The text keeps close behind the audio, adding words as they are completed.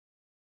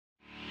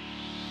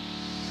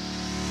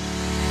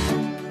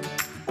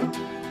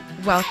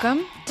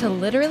Welcome to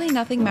Literally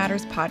Nothing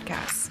Matters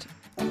podcast,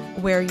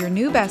 where your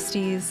new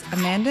besties,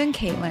 Amanda and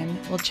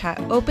Caitlin, will chat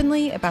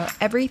openly about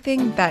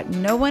everything that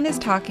no one is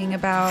talking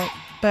about,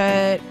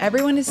 but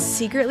everyone is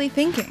secretly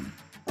thinking.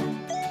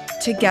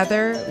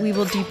 Together, we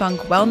will debunk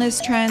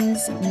wellness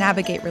trends,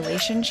 navigate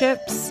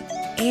relationships,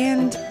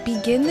 and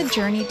begin the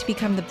journey to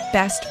become the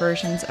best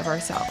versions of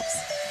ourselves.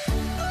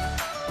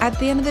 At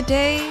the end of the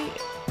day,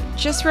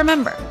 just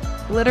remember,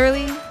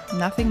 literally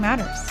nothing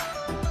matters.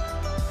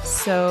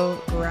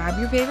 So grab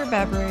your favorite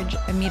beverage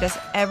and meet us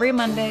every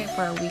Monday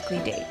for our weekly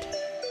date.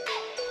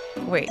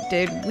 Wait,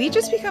 did we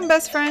just become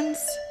best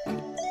friends?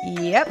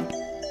 Yep.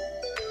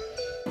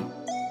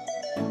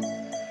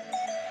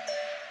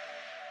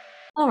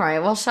 All right,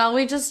 well, shall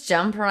we just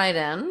jump right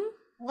in?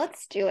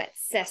 Let's do it,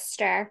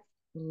 sister.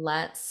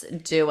 Let's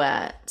do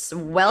it.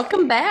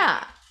 Welcome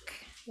back.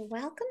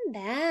 Welcome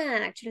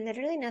back to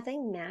Literally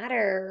Nothing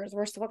Matters.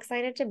 We're so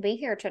excited to be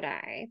here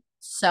today.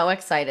 So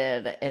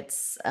excited.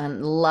 It's a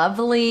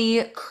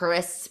lovely,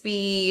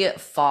 crispy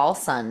fall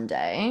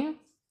Sunday.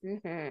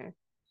 Mm-hmm.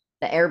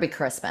 The air be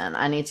crispin'.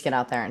 I need to get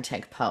out there and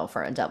take Poe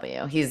for a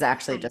W. He's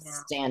actually just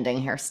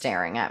standing here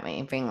staring at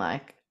me, being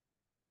like,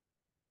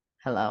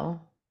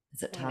 hello,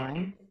 is it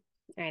time?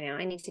 I know.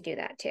 I need to do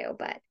that too,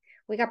 but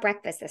we got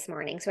breakfast this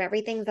morning, so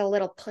everything's a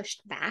little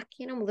pushed back,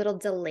 a little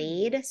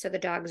delayed, so the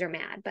dogs are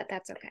mad, but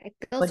that's okay.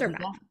 They'll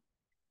survive.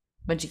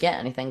 What'd you get?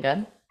 Anything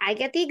good? I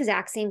get the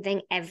exact same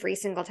thing every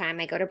single time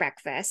I go to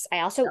breakfast. I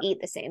also eat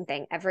the same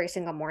thing every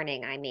single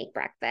morning I make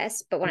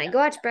breakfast. But when I go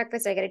out to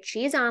breakfast, I get a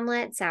cheese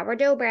omelet,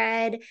 sourdough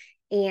bread,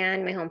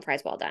 and my home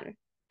fries well done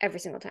every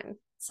single time.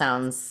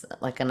 Sounds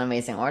like an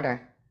amazing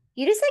order.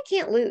 You just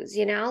can't lose,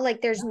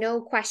 like there's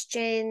no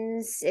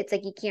questions. It's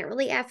like you can't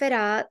really F it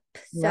up.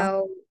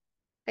 So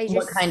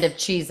what kind of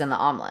cheese in the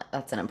omelet?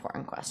 That's an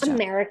important question.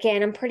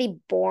 American. I'm pretty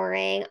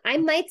boring. I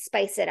might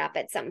spice it up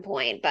at some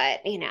point,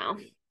 but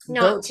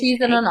goat cheese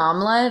in an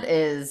omelet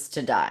is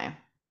to die.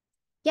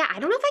 Yeah, I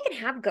don't know if I can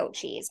have goat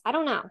cheese. I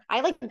don't know.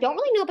 I don't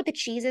really know about the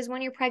cheeses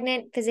when you're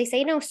pregnant because they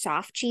say no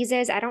soft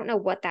cheeses. I don't know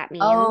what that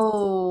means.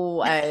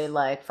 Oh,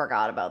 I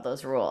forgot about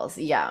those rules.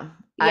 Yeah.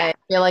 I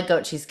feel like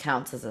goat cheese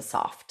counts as a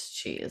soft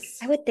cheese.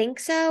 I would think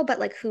so, but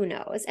who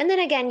knows? And then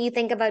again, you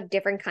think about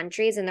different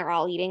countries and they're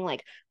all eating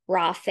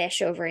raw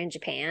fish over in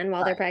Japan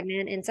while they're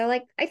pregnant. And so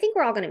I think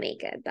we're all going to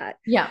make it, but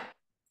yeah.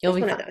 It's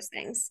one of those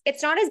things.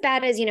 It's not as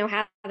bad as,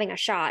 having a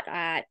shot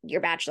at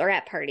your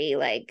bachelorette party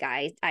like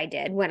I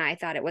did when I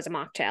thought it was a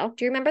mocktail.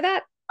 Do you remember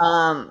that?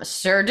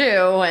 Sure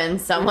do.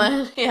 And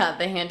someone,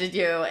 they handed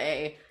you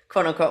a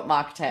quote unquote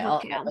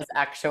mocktail. It was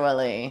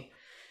actually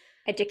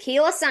a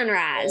tequila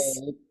sunrise.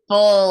 A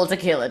full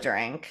tequila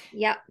drink.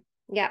 Yep.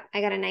 I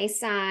got a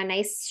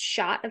nice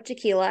shot of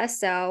tequila.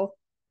 So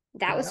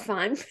that was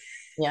fun.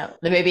 Yeah.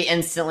 The baby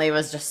instantly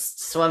was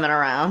just swimming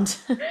around.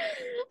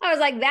 I was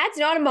like, that's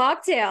not a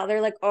mocktail. They're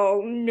like,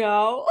 oh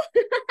no.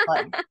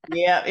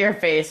 Your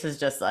face was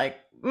just like,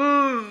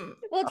 Well,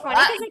 it's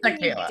funny because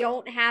when you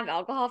don't have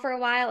alcohol for a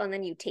while and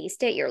then you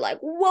taste it, you're like,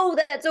 whoa,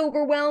 that's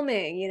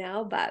overwhelming,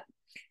 but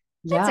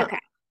that's okay.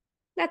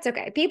 That's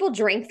okay. People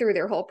drink through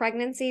their whole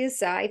pregnancies,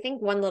 so I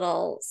think one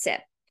little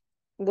sip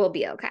will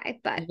be okay.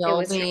 But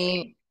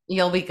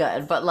you'll be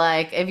good.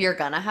 But if you're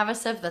gonna have a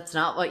sip, that's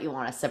not what you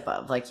want a sip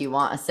of. You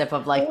want a sip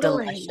of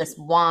delicious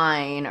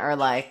wine or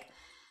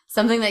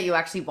something that you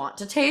actually want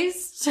to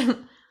taste.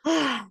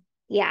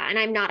 Yeah, and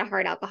I'm not a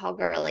hard alcohol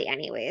girly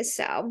anyways,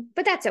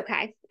 but that's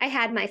okay. I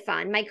had my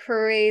fun, my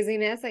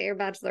craziness at your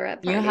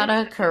bachelorette party. You had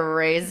a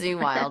crazy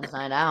wild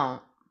night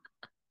out.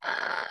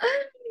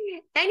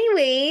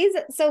 Anyways,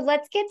 so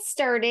let's get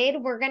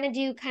started. We're going to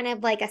do kind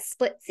of like a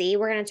splitsy.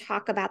 We're going to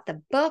talk about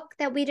the book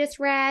that we just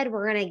read.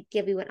 We're going to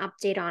give you an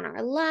update on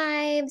our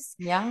lives.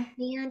 Yeah.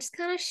 And just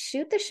kind of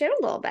shoot the shit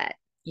a little bit.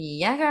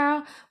 Yeah,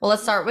 girl. Well,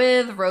 let's start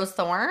with Rose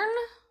Thorn.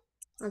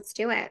 Let's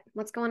do it.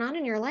 What's going on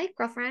in your life,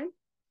 girlfriend?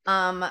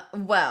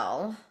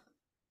 Well,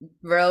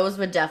 Rose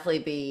would definitely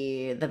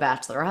be the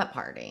bachelorette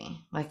party.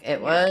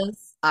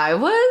 I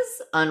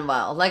was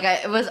unwell.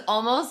 It was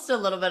almost a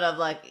little bit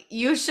of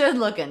you should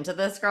look into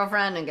this,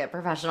 girlfriend, and get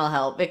professional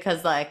help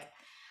because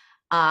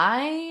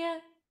I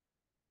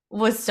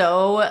was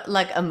so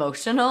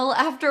emotional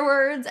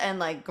afterwards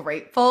and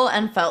grateful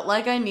and felt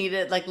like I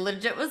needed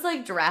legit was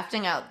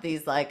drafting out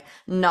these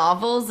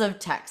novels of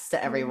text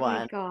to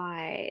everyone. Oh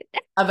my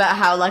God. About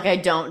how I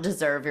don't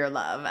deserve your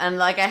love.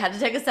 And I had to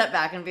take a step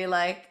back and be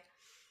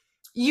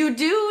you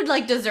do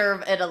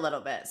deserve it a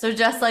little bit. So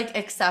just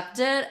accept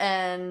it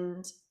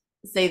and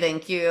say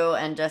thank you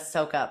and just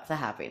soak up the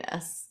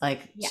happiness.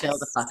 Chill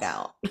the fuck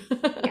out.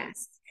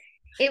 Yes.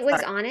 It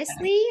was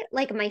honestly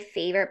my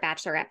favorite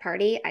bachelorette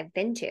party I've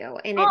been to.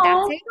 And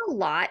that's a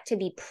lot to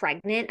be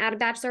pregnant at a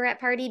bachelorette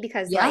party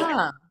because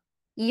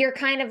you're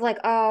kind of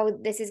oh,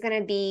 this is going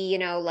to be,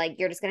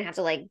 you're just going to have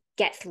to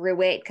get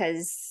through it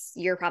because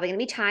you're probably going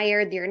to be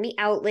tired. You're going to be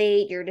out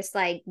late. You're just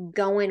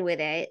going with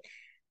it.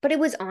 But it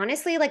was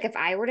honestly like if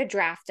I were to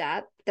draft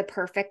up the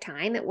perfect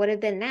time, it would have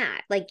been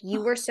that. Like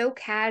you were so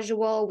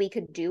casual. We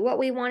could do what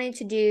we wanted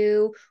to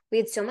do. We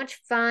had so much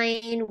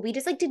fun. We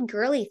just like did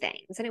girly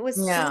things and it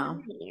was Yeah.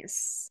 so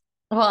nice.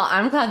 Well,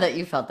 I'm glad that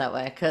you felt that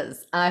way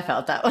because I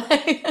felt that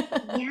way.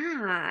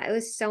 Yeah, it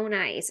was so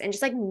nice. And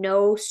just like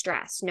no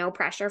stress, no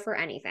pressure for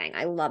anything.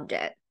 I loved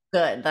it.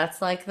 Good.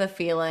 That's like the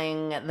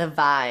feeling, the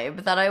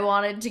vibe that I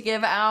wanted to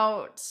give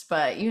out,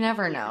 but you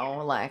never Yeah.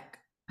 know like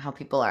how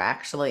people are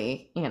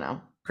actually,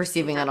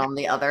 perceiving it Yeah. on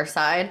the other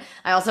side.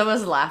 I also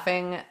was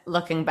laughing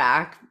looking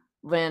back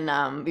when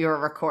you were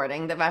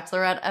recording the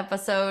Bachelorette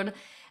episode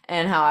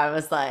and how I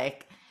was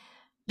like,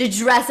 the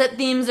dress up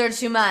themes are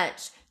too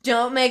much.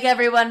 Don't make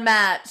everyone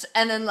match.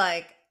 And then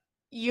like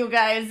you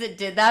guys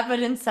did that, but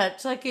in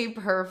such like a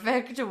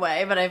perfect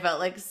way. But I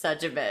felt like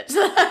such a bitch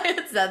that I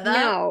had said that.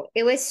 No,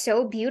 it was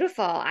so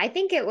beautiful. I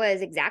think it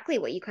was exactly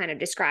what you kind of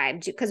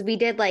described because we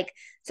did like,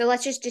 so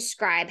let's just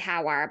describe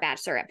how our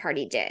bachelorette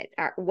party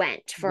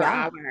went for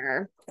Yeah.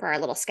 our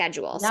little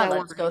schedule. Yeah, So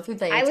let's go through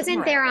the I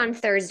wasn't there itinerary. on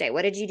Thursday.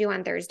 What did you do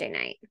on Thursday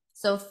night?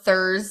 So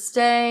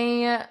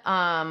Thursday,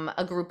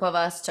 a group of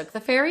us took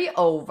the ferry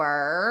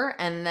over,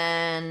 and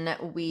then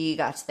we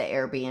got to the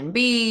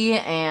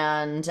Airbnb,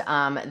 and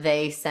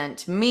they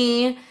sent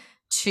me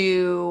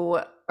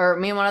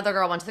me and one other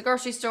girl went to the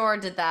grocery store,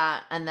 did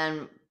that, and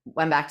then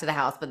went back to the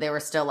house, but they were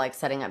still like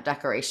setting up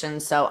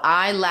decorations. So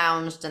I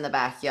lounged in the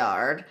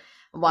backyard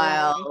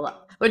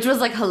which was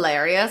like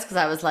hilarious because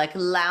I was like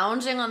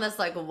lounging on this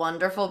like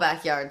wonderful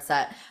backyard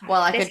set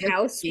while I This could just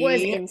house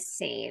was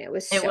insane. It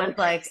was so was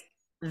like nice.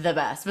 the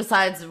best,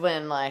 besides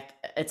when like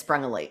it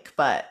sprung a leak,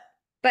 but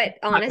But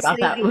talk about honestly,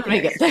 that when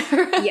we get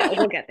there. yeah,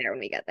 we'll get there when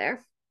we get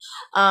there.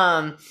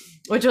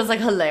 Which was like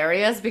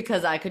hilarious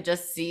because I could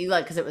just see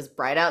like because it was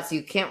bright out, so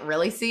you can't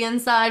really see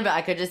inside, but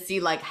I could just see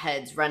like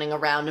heads running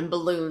around and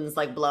balloons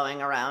like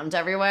blowing around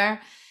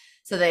everywhere.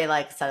 So they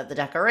like set up the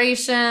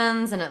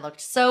decorations and it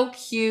looked so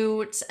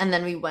cute. And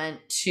then we went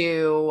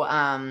to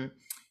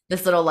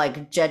this little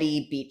like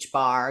jetty beach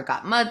bar,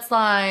 got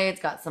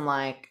mudslides, got some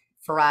like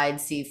fried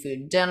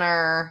seafood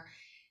dinner,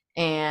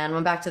 and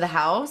went back to the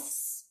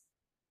house,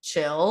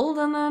 chilled,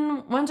 and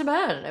then went to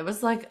bed. It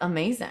was like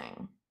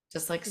amazing.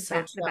 Just like so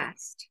That's the chill.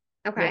 best.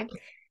 Okay. Yeah.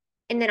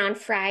 And then on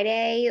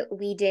Friday,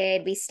 we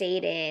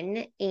stayed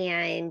in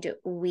and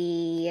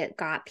we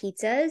got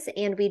pizzas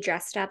and we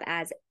dressed up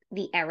as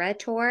the Era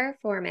tour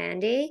for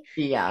Mandy.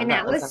 Yeah, And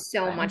that that was was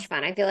so amazing. much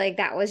fun. I feel like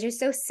that was just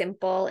so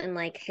simple and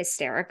like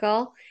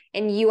hysterical.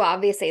 And you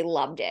obviously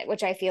loved it,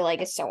 which I feel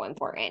like is so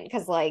important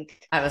because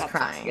like I was that's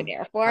what you're crying.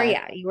 there for.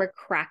 Yeah, you were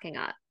cracking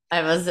up.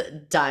 I was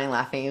dying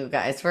laughing. You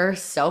guys were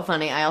so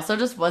funny. I also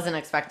just wasn't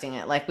expecting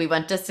it. Like we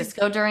went to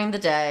Cisco during the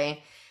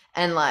day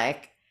and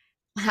like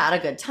had a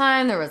good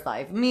time. There was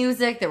live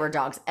music. There were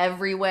dogs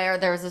everywhere.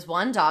 There was this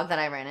one dog that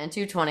I ran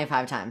into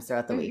 25 times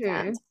throughout the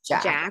weekend.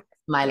 Jack,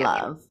 my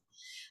love.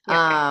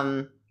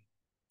 Yep.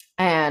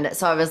 And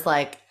so I was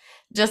like,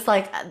 just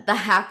like the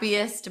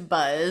happiest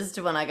buzzed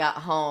when I got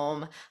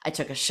home. I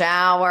took a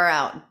shower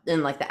out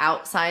in like the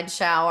outside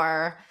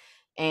shower,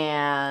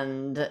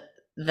 and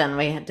then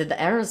we did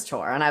the Eras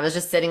tour, and I was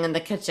just sitting in the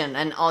kitchen,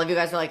 and all of you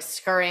guys were like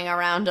scurrying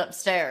around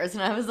upstairs,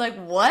 and I was like,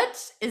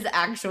 what is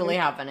actually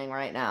happening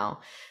right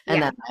now?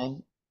 And then I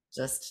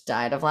just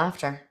died of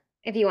laughter.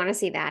 If you want to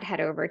see that,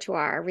 head over to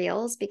our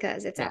reels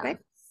because it's epic.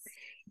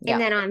 Yeah.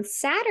 And then on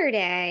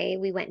Saturday,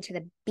 we went to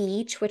the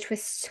beach, which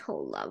was so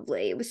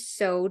lovely. It was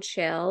so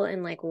chill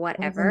and like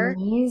whatever.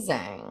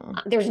 Amazing.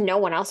 There's no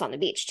one else on the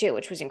beach too,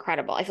 which was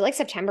incredible. I feel like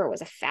September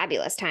was a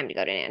fabulous time to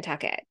go to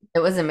Nantucket. It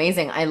was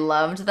amazing. I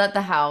loved that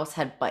the house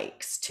had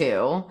bikes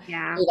too.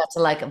 Yeah. We got to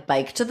like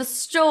bike to the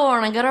store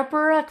and I got our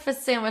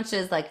breakfast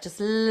sandwiches, like just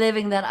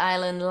living that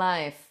island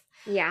life.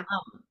 Yeah.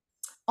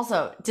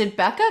 Also, did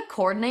Becca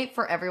coordinate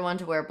for everyone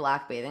to wear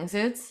black bathing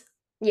suits?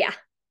 Yeah.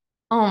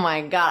 Oh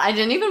my God. I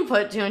didn't even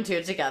put two and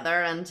two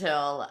together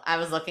until I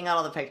was looking at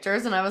all the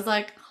pictures and I was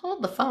like,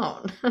 hold the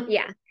phone.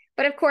 Yeah.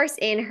 But of course,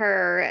 in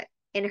her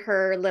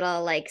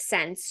little like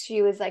sense,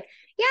 she was like,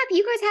 yeah, if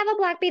you guys have a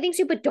black bathing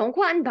suit, but don't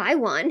go out and buy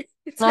one.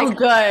 It's Oh, like,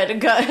 good.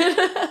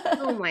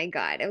 oh my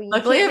God. You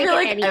Luckily, I can't feel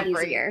make it like any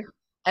easier.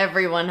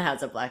 everyone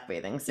has a black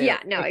bathing suit. Yeah,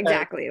 no,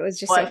 exactly. It was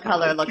just What so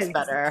color funny looks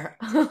because better?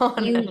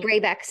 you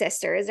Graybeck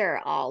sisters are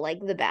all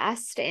like the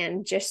best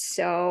and just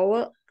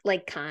so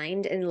like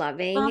kind and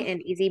loving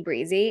and easy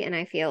breezy. And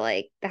I feel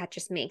like that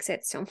just makes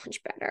it so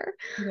much better.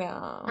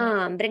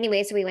 Yeah. But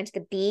anyway, so we went to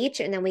the beach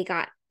and then we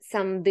got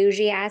some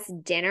bougie ass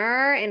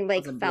dinner and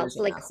like felt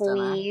like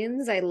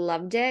queens. I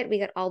loved it. We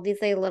got all these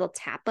like little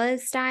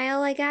tapas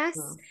style, I guess.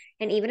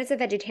 And even as a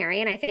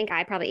vegetarian, I think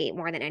I probably ate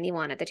more than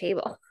anyone at the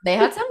table. They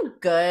had some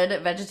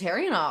good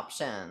vegetarian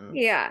options.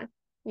 Yeah.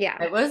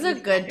 Yeah. It was a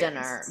good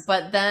dinner,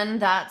 but then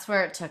that's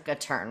where it took a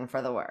turn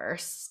for the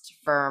worst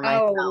for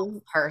myself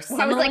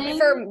personally. I was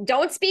like,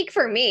 don't speak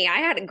for me. I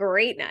had a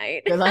great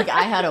night. You're like,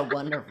 I had a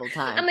wonderful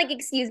time. I'm like,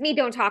 excuse me,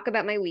 don't talk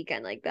about my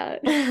weekend like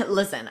that.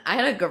 Listen, I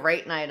had a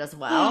great night as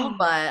well,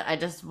 but I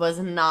just was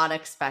not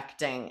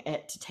expecting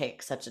it to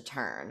take such a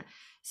turn.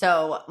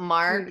 So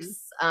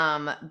Mark's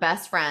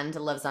best friend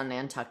lives on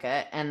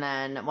Nantucket, and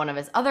then one of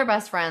his other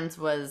best friends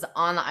was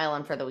on the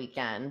island for the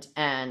weekend.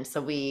 And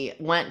so we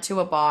went to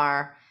a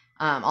bar,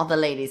 all the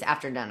ladies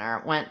after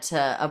dinner went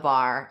to a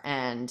bar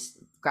and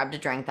grabbed a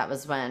drink. That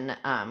was when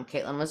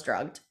Caitlin was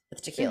drugged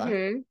with tequila.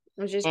 I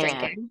was just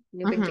drinking.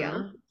 No big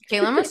deal.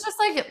 Caitlin was just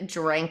like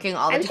drinking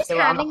all the I'm just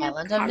tequila on the having a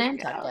island of cocktail.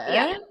 Nantucket.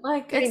 Yeah.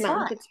 Like, Pretty it's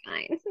much,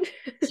 fine. it's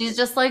fine. She's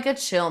just like a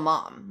chill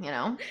mom, you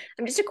know?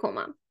 I'm just a cool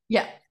mom.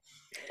 Yeah.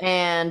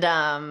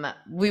 And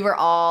we were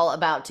all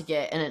about to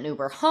get in an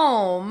Uber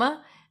home,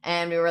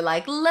 and we were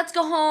like, let's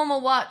go home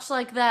and watch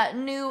like that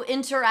new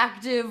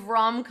interactive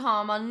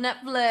rom-com on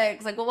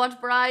Netflix. Like, we'll watch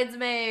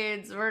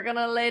Bridesmaids. We're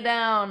gonna lay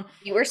down.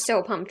 You were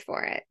so pumped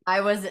for it. I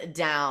was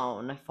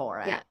down for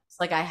it. Yeah. It's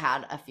like I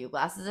had a few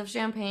glasses of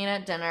champagne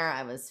at dinner.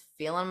 I was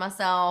feeling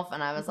myself,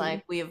 and I was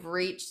like, we have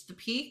reached the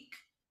peak.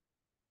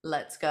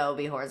 Let's go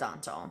be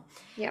horizontal.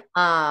 Yep.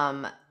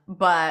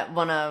 But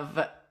one of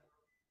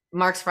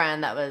Mark's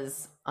friend that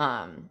was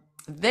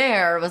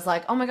there was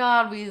like, oh my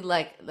God, we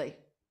like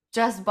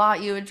just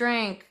bought you a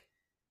drink.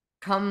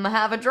 Come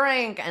have a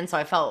drink. And so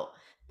I felt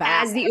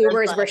bad. As the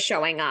Ubers were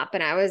showing up,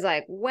 and I was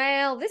like,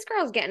 well, this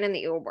girl's getting in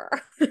the Uber.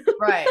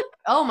 Right.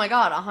 Oh my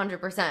God,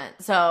 100%.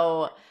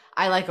 So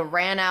I like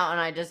ran out and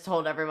I just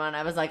told everyone,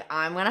 I was like,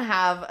 I'm gonna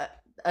have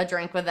a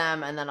drink with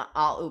them and then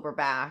I'll Uber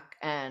back.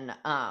 And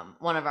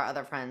one of our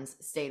other friends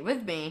stayed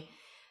with me.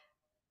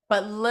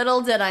 But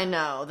little did I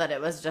know that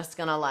it was just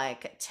gonna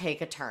like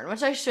take a turn,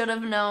 which I should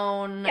have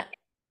known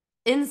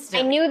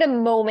instantly. I knew the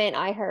moment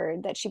I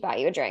heard that she bought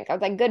you a drink. I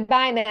was like,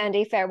 goodbye,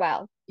 Mandy,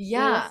 farewell.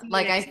 Yeah,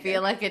 like I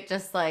feel like it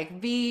just like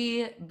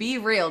be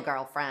real,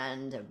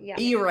 girlfriend. Yeah.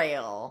 Be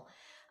real.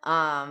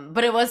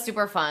 But it was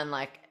super fun.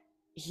 Like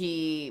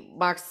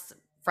Mark's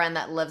friend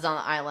that lives on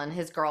the island,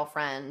 his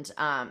girlfriend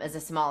is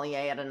a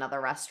sommelier at another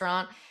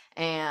restaurant.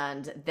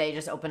 And they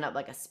just opened up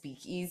like a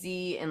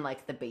speakeasy in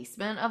like the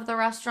basement of the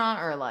restaurant,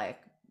 or like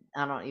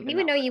I don't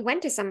even know you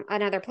went to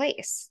another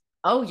place.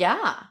 Oh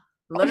yeah.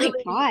 Literally,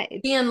 oh my God.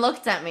 Ian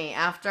looked at me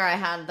after I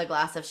had the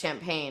glass of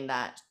champagne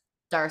that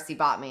Darcy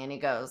bought me, and he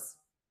goes,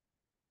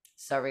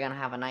 so are we gonna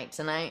have a night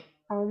tonight?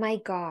 Oh my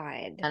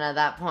God. And at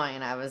that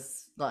point I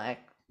was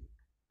like,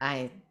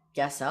 I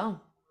guess so.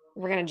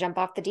 We're gonna jump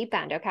off the deep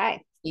end.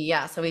 Okay.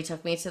 Yeah, so he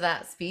took me to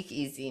that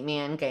speakeasy, me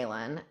and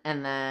Galen,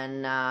 and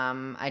then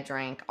I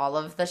drank all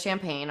of the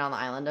champagne on the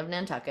island of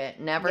Nantucket,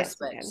 never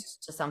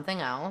switched to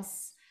something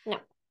else.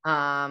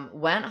 No.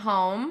 Went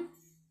home.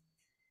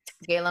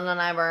 Galen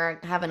and I were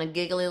having a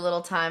giggly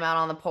little time out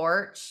on the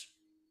porch,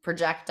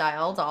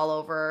 projectiled all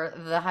over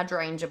the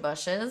hydrangea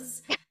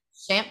bushes,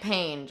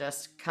 champagne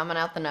just coming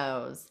out the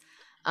nose.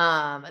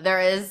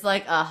 There is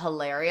like a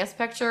hilarious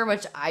picture,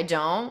 which I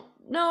don't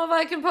know if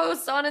I can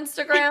post on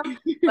Instagram,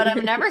 but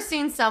I've never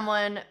seen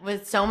someone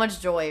with so much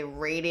joy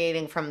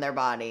radiating from their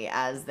body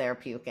as they're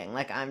puking.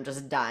 Like I'm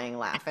just dying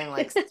laughing,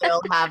 like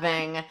still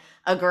having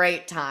a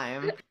great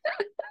time.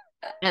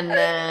 And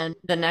then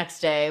the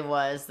next day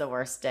was the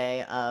worst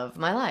day of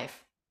my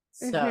life.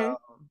 So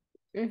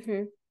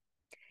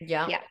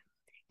yeah.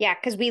 Yeah,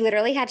 because we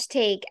literally had to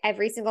take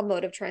every single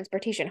mode of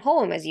transportation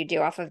home, as you do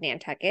off of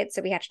Nantucket.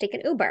 So we had to take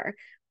an Uber.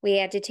 We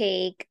had to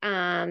take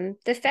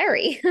the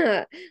ferry.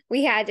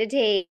 We had to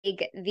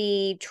take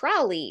the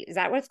trolley. Is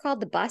that what it's called?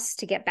 The bus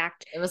to get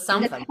back it was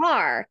something. The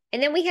car.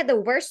 And then we had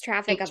the worst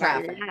traffic of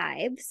our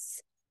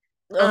lives.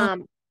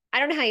 I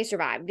don't know how you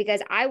survived,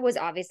 because I was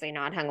obviously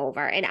not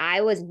hungover and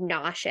I was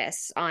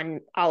nauseous on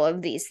all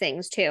of these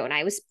things too. And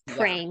I was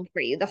praying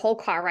for you the whole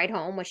car ride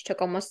home, which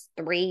took almost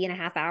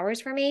 3.5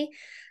 hours for me.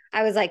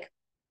 I was like,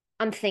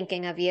 I'm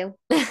thinking of you.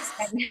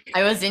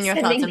 I was in your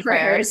thoughts and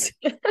prayers.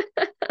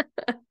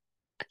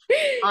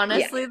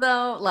 Honestly,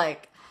 though,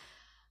 like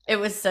it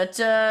was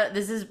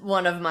this is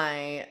one of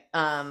my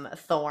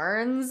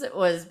thorns,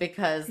 was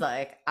because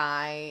like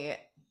I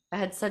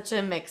had such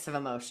a mix of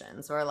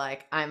emotions where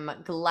like I'm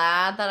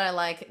glad that I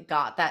like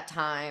got that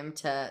time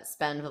to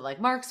spend with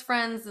like Mark's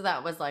friends.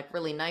 That was like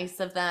really nice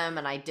of them,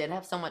 and I did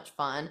have so much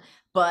fun.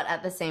 But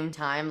at the same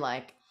time,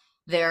 like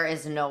there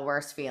is no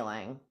worse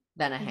feeling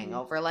than a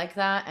hangover like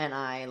that, and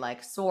I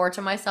like swore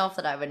to myself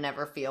that I would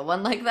never feel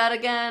one like that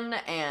again.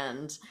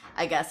 And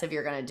I guess if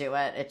you're gonna do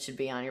it, it should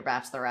be on your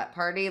bachelorette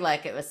party.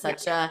 Like it was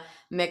such a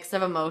mix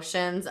of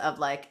emotions of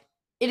like,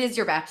 it is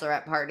your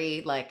bachelorette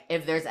party. Like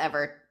if there's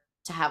ever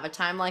to have a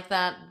time like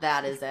that,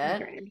 that is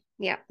it.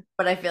 Yeah.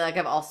 But I feel like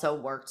I've also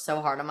worked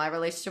so hard on my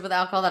relationship with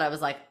alcohol that I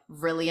was like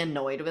really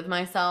annoyed with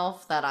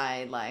myself that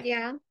I like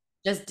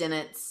just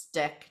didn't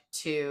stick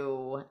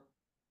to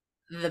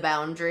the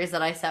boundaries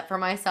that I set for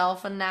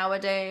myself and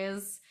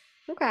nowadays.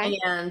 Okay.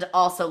 And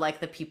also like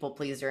the people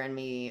pleaser in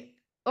me,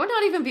 or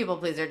not even people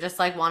pleaser, just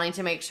like wanting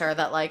to make sure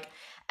that like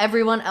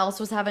everyone else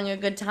was having a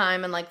good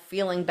time, and like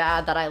feeling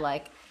bad that I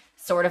like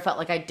sort of felt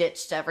like I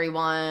ditched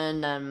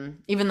everyone.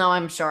 Even though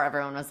I'm sure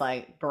everyone was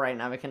like, but right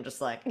now we can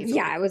just like,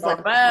 I was like,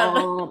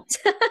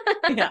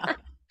 yeah.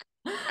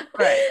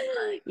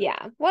 Right.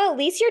 Yeah. Well, at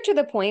least you're to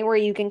the point where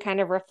you can kind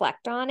of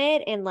reflect on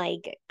it and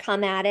like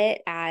come at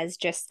it as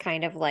just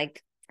kind of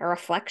like a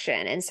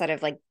reflection instead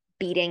of like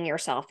beating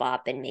yourself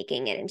up and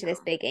making it into this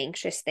big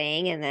anxious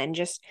thing and then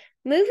just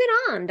moving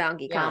on,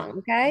 Donkey Kong.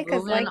 Okay.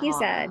 Because moving like you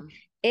said, on.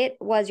 it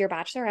was your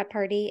bachelorette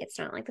party. It's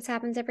not like this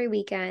happens every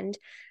weekend.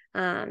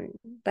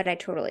 But I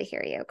totally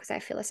hear you because I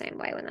feel the same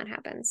way when that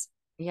happens.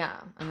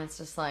 Yeah, and it's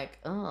just like,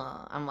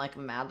 I'm like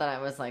mad that I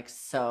was like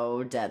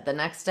so dead the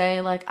next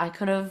day. Like I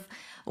could have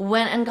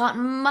went and got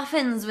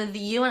muffins with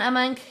you and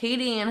Emma and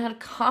Katie and had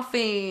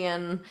coffee,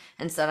 and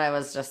instead I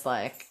was just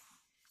like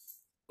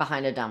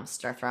behind a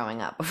dumpster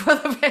throwing up before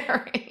the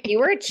ferry. You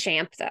were a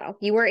champ, though.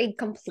 You were a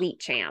complete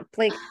champ.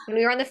 Like when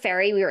we were on the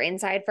ferry, we were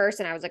inside first,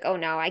 and I was like, "Oh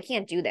no, I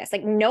can't do this."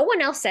 Like no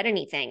one else said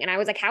anything, and I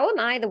was like, "How am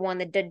I the one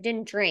that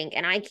didn't drink,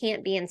 and I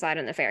can't be inside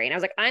on the ferry?" And I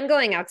was like, "I'm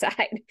going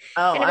outside."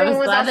 Oh, And I was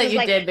everyone glad that you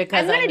like, did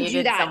because I'm I gonna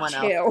do needed that someone too.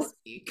 else to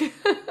speak.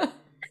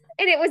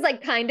 And it was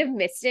like kind of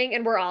misting,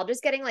 and we're all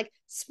just getting like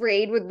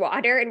sprayed with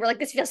water, and we're like,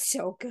 "This feels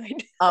so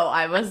good." Oh,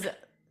 I was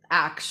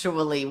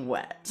actually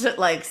wet.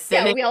 Like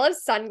Yeah, sitting. we all have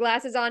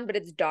sunglasses on, but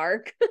it's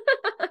dark.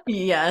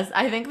 Yes,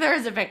 I think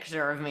there's a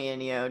picture of me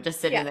and you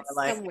just sitting Yeah, there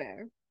like,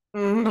 somewhere.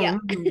 Yeah.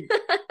 mhm.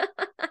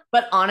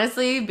 But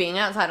honestly, being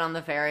outside on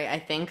the ferry, I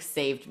think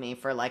saved me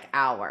for like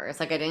hours.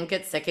 Like I didn't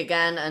get sick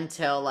again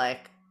until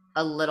like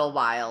a little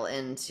while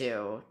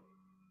into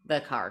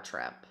the car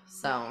trip.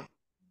 So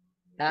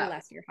that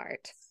Bless your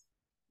heart.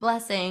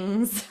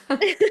 blessings.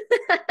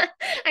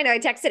 I know. I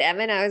texted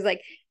Emma and I was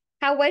like,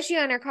 "How was she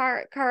on her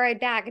car ride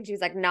back?" And she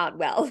was like, "Not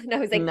well." And I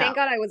was like, No. "Thank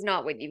God I was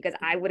not with you because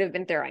I would have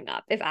been throwing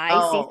up. If I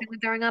see Oh, someone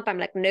throwing up, I'm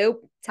like,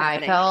 nope, it's I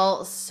happening."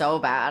 felt so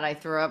bad. I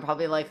threw up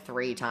probably like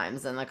 3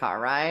 times in the car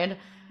ride.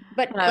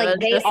 But And I like was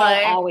they just all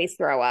like, always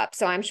throw up,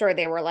 so I'm sure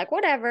they were like,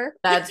 "Whatever."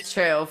 that's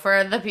true.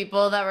 For the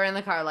people that were in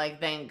the car, like,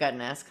 thank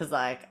goodness. Cause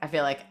like I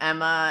feel like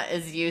Emma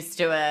is used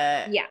to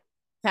it. Yeah,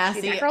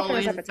 that Cassie girl throws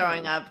always up is a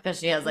throwing ton. up because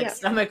she has like Yeah,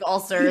 stomach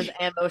ulcers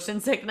and motion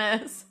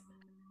sickness.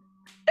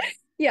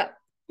 yeah,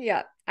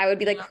 yeah. I would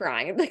be like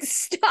crying. I'd be like,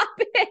 "Stop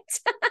it!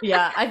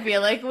 Yeah, I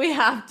feel like we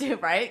have to,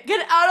 right?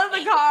 Get out of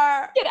the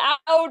car. Get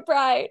out,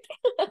 Bright!"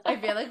 I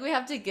feel like we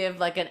have to give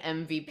like an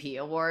MVP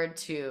award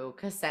to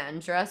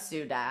Cassandra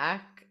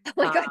Sudak. Oh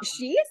my God,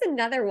 she is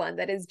another one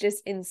that is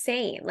just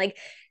insane. Like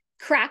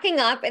cracking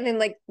up and then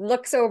like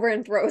looks over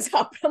and throws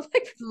up. I'm like,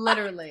 what's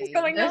Literally,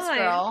 going this on?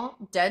 girl,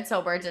 dead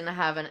sober, didn't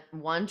have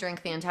one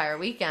drink the entire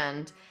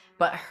weekend,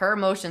 but her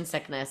motion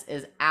sickness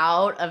is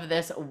out of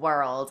this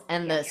world.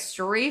 And Yeah. the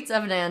streets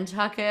of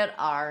Nantucket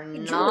are The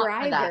not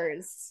for that.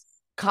 drivers.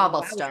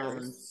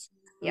 Cobblestones, Wowzers.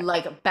 Yep.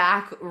 like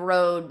back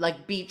road,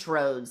 like beach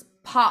roads,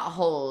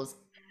 potholes.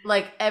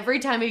 Like every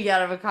time you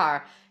get out of a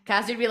car,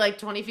 Cassie would be like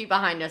 20 feet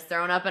behind us,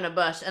 thrown up in a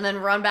bush, and then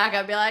run back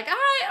up, be like, all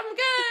right, I'm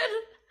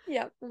good.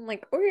 Yep. I'm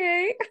like,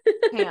 okay.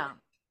 Camp,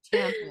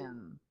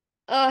 champion.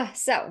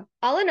 So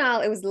all in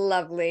all, it was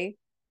lovely.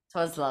 It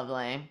was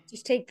lovely.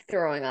 Just take the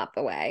throwing up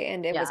away,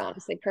 and it was Yeah,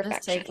 honestly just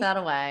perfection. take that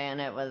away, and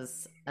it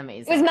was It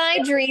amazing. was my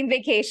dream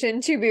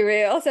vacation, to be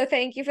real. So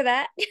thank you for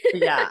that.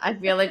 Yeah, I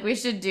feel like we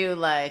should do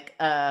like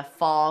a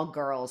fall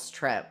girls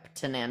trip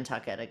to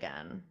Nantucket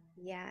again.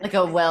 Yeah. Like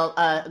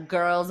a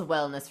girls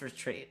wellness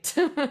retreat.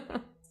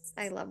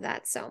 I love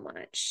that so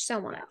much.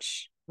 So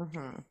much.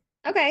 hmm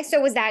Okay, so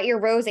was that your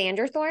rose and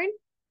your thorn?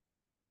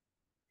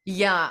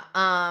 Yeah,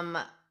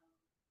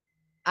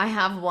 I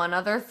have one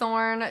other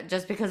thorn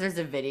just because there's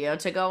a video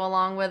to go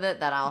along with it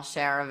that I'll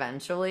share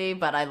eventually,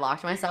 but I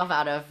locked myself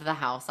out of the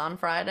house on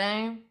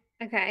Friday.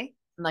 Okay.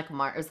 Like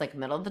Mark, it was like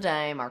middle of the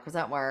day. Mark was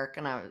at work,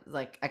 and I was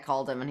like, I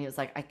called him, and he was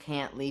like, I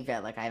can't leave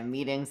it. Like I have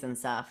meetings and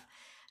stuff.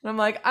 And I'm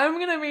like, I'm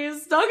gonna be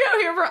stuck out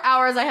here for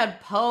hours. I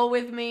had Poe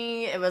with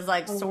me. It was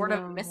like sort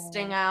of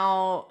misting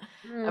out.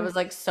 I was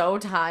like so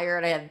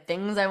tired. I had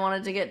things I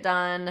wanted to get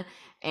done.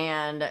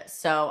 And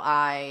so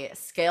I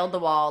scaled the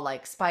wall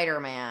like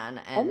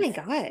Spider-Man Oh and my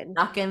God.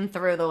 snuck in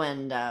through the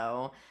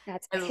window.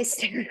 That's I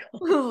hysterical.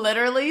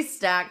 literally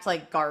stacked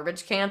like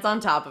garbage cans on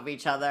top of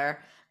each other,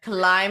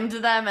 climbed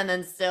them, and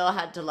then still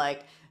had to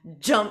like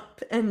jump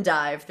and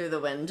dive through the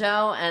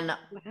window. And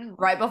Wow.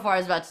 right before I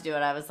was about to do it,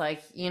 I was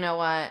like, you know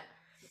what?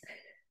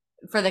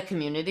 For the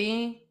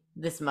community,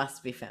 this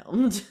must be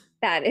filmed.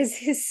 That is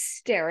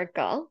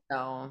hysterical.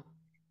 So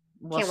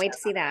Can't wait to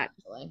see that.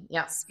 Actually.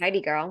 Yeah.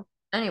 Spidey girl.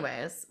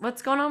 Anyways,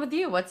 what's going on with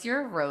you? What's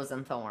your rose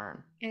and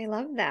thorn? I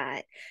love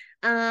that.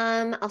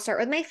 I'll start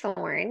with my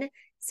thorn.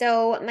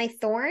 So my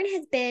thorn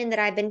has been that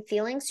I've been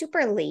feeling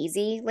super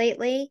lazy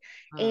lately.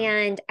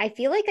 And I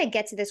feel like I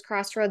get to this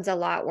crossroads a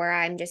lot where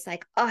I'm just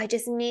like, oh, I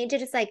just need to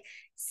just like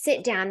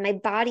sit down. My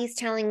body's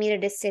telling me to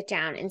just sit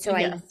down. And so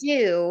I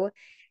do,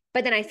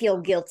 but then I feel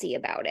guilty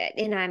about it.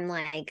 And I'm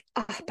like,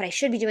 oh, but I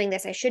should be doing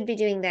this. I should be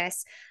doing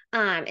this.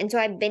 And so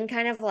I've been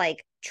kind of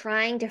like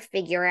trying to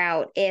figure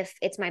out if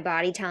it's my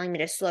body telling me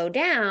to slow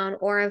down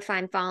or if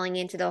I'm falling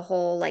into the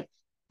whole like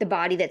the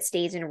body that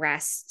stays in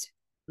rest.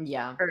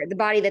 Yeah. Or the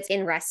body that's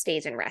in rest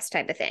stays in rest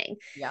type of thing.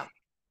 Yeah.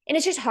 And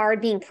it's just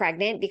hard being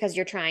pregnant because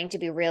you're trying to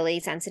be really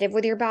sensitive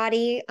with your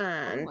body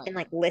and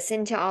like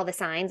listen to all the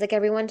signs like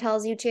everyone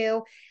tells you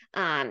to.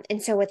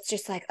 And so it's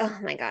just like, oh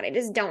my God, I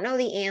just don't know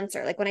the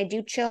answer. Like when I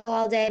do chill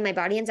all day, my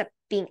body ends up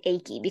being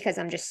achy because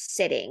I'm just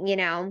sitting, you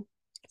know?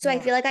 So I Yeah.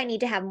 feel like I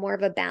need to have more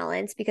of a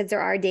balance because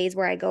there are days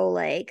where I go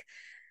like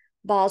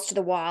balls to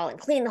the wall and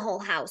clean the whole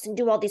house and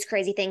do all these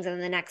crazy things. And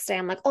then the next day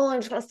I'm like, oh, I'm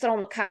just gonna sit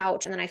on the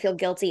couch. And then I feel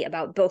guilty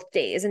about both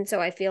days. And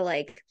so I feel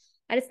like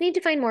I just need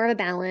to find more of a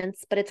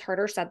balance, but it's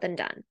harder said than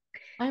done.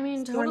 I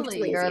mean, So I'm just totally.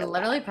 lazy You're a lot.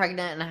 literally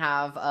pregnant and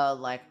have a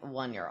like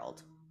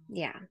 1-year-old.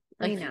 Yeah,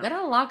 I Like you know. got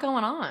a lot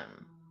going on.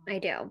 I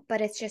do,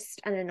 but it's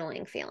just an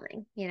annoying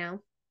feeling, you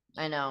know?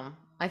 I know.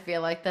 I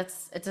feel like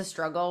it's a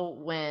struggle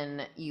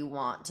when you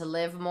want to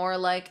live more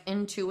like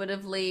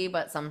intuitively,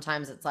 but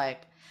sometimes it's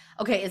like,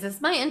 okay, is this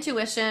my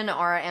intuition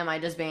or am I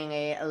just being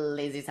a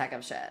lazy sack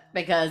of shit?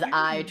 Because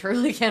I Yeah.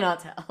 truly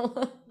cannot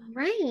tell.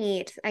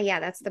 Right. Yeah,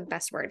 that's the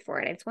best word for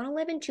it. I just want to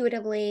live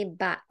intuitively,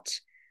 but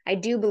I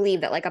do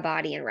believe that like a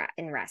body in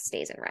rest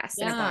stays in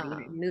rest, and a body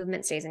Yeah. in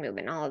movement stays in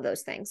movement, all of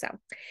those things. So,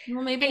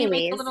 Well, maybe you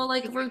make a anyways, little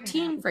like figure that out.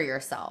 routine for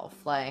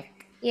yourself,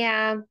 like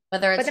Yeah.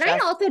 whether But it's then I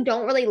just, also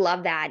don't really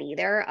love that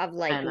either of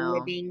like I know.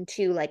 living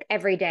to like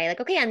every day, like,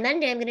 okay, on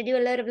Monday I'm going to do a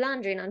load of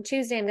laundry and on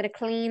Tuesday I'm going to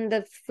clean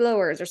the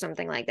floors or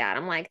something like that.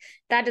 I'm like,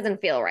 that doesn't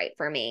feel right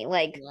for me.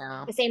 Like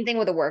Yeah. the same thing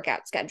with a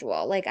workout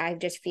schedule. Like I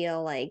just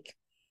feel like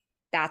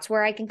that's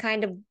where I can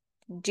kind of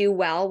do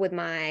well with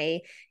my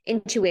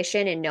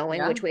intuition and knowing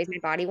Yeah. which ways my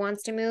body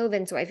wants to move.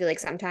 And so I feel like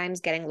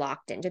sometimes getting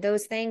locked into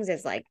those things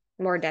is like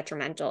more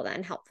detrimental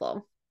than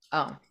helpful.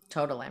 Oh,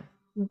 totally.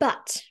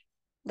 But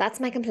that's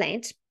my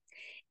complaint.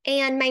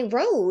 And my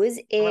rose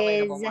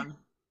Relatable is one.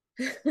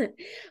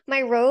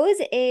 my rose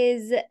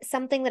is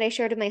something that I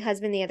shared with my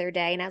husband the other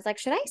day. And I was like,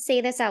 should I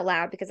say this out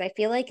loud? Because I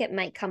feel like it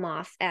might come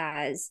off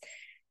as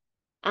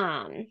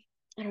I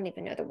don't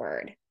even know the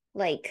word.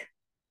 Like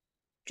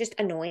just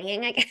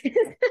annoying, I guess.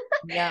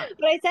 Yeah.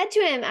 But I said to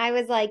him, I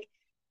was like,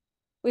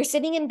 we were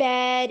sitting in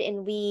bed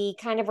and we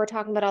kind of were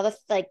talking about all the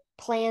like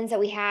plans that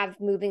we have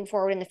moving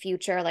forward in the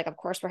future. Like, of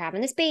course, we're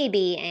having this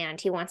baby and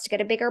he wants to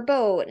get a bigger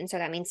boat. And so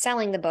that means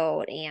selling the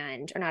boat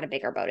or not a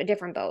bigger boat, a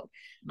different boat.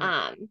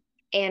 Yeah. Um,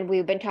 and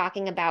we've been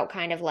talking about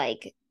kind of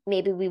like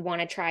maybe we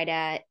want to try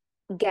to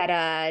get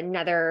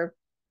another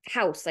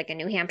house, like in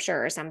New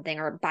Hampshire or something,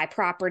 or buy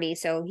property.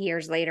 So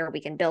years later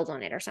we can build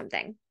on it or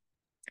something.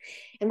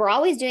 And we're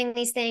always doing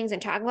these things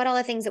and talking about all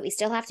the things that we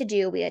still have to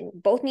do. We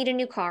both need a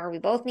new car. We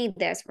both need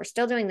this. We're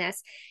still doing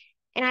this.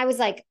 And I was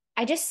like,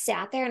 I just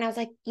sat there and I was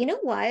like, you know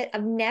what?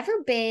 I've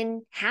never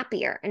been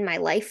happier in my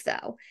life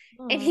though.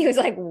 And he Aw. was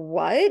like,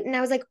 what? And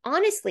I was like,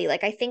 honestly,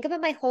 like I think about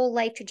my whole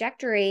life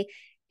trajectory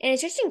and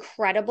it's just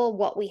incredible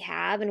what we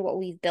have and what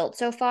we've built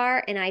so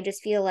far. And I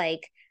just feel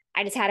like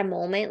I just had a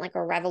moment, like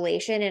a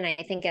revelation. And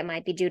I think it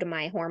might be due to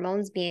my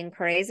hormones being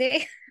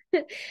crazy.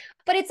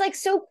 But it's like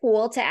so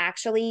cool to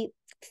actually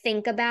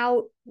think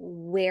about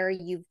where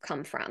you've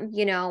come from,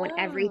 you know, and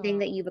everything Yeah.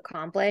 that you've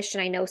accomplished.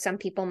 And I know some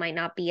people might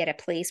not be at a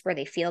place where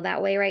they feel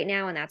that way right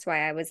now. And that's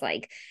why I was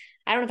like,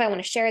 I don't know if I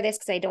want to share this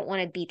because I don't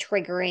want to be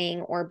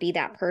triggering or be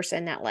that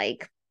person that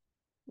like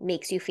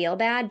makes you feel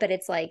bad. But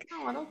it's like,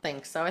 No, I don't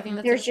think so. I think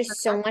that's a there's good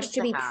just so much perspective to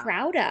to be have.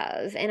 proud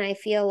of. And I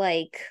feel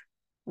like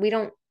we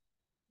don't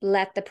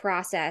let the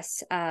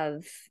process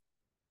of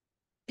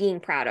being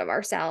proud of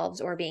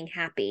ourselves or being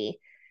happy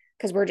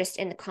because we're just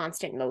in the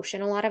constant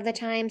motion a lot of the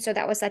time. So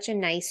that was such a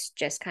nice,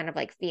 just kind of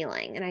like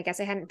feeling. And I guess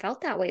I hadn't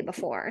felt that way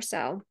before.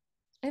 So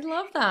I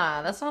love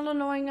that. That's not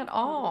annoying at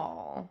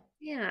all.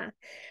 yeah.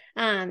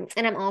 And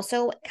I'm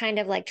also kind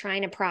of like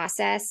trying to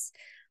process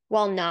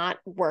while not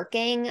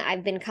working.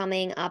 I've been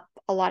coming up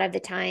a lot of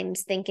the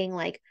times thinking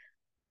like,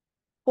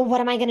 well,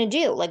 what am I going to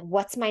do? Like,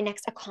 what's my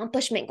next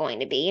accomplishment going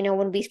to be? You know,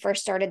 when we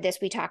first started this,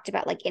 we talked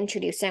about like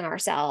introducing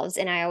ourselves.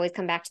 And I always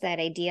come back to that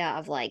idea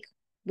of like,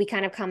 we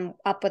kind of come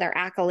up with our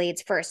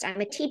accolades first.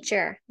 I'm a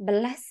teacher,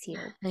 bless you.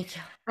 Thank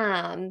you.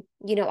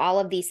 You know, all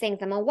of these things.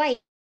 I'm a wife,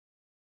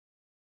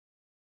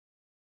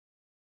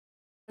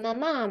 I'm a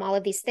mom, all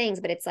of these things.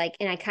 But it's like,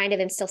 and I kind of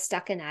am still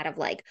stuck in that of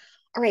like,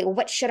 all right, well,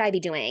 what should I be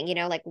doing? You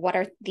know, like what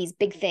are these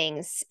big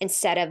things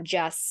instead of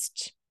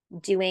just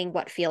doing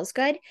what feels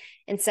good.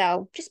 And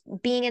so just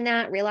being in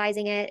that,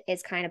 realizing it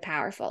is kind of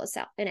powerful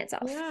itself in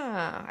itself.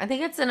 Yeah, I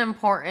think it's an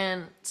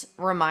important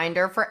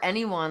reminder for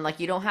anyone. Like,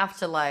 you don't have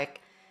to like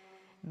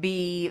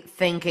be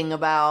thinking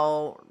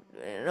about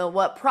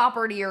what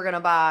property you're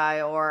gonna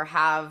buy or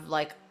have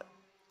like,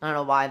 I don't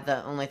know why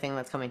the only thing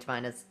that's coming to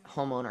mind is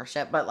home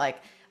ownership, but like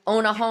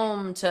own a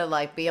home to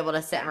like be able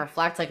to sit and Yeah.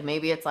 reflect. Like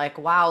maybe it's like,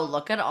 wow,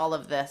 look at all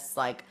of this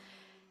like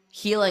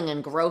healing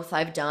and growth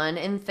I've done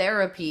in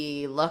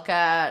therapy. Look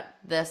at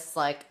this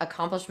like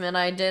accomplishment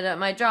I did at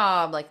my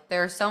job. Like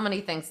there are so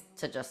many things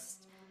to just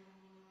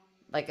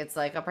like it's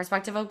like a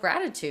perspective of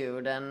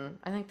gratitude, and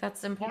I think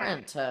that's Yeah.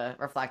 important to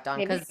reflect on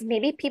Maybe because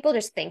maybe people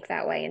just think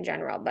that way in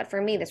general, but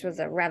for me this was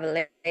a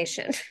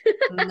revelation.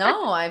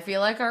 no, I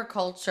feel like our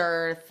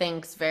culture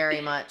thinks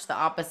very much the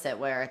opposite,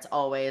 where it's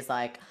always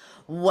like,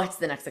 what's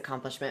the next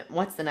accomplishment?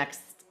 What's the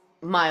next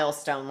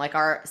milestone? Like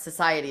our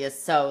society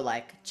is so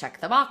like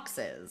check the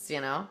boxes, you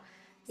know?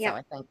 So Yep.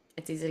 I think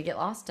it's easy to get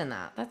lost in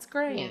that. That's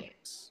Yeah.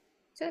 great.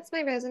 So it's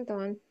my Rose and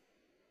Thorn.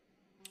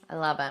 I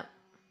love it.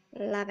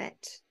 Love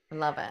it.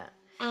 Love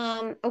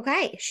it.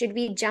 Okay. Should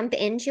we jump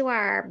into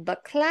our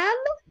book club?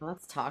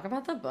 Let's talk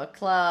about the book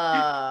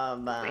club.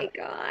 Oh my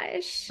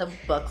gosh. The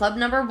book club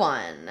number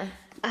 1.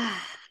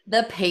 Ah,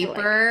 The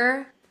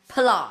Paper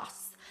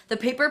Palace. The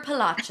Paper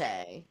Palace.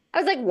 I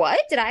was like, what?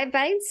 Did I have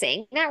been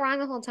saying that wrong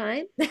the whole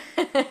time? Oh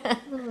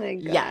my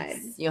God. Yes,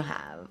 you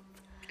have.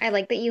 I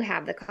like that you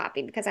have the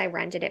copy because I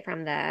rented it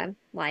from the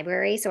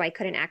library, so I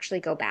couldn't actually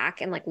go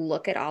back and like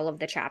look at all of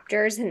the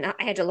chapters, and I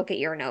had to look at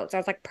your notes. I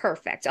was like,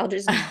 perfect. I'll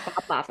just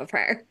pop off of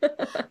her.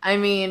 I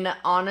mean,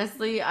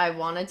 honestly, I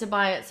wanted to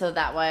buy it so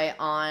that way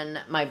on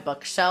my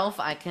bookshelf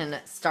I can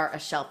start a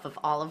shelf of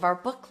all of our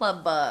book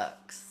club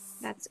books.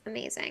 That's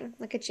amazing.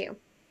 Look at you.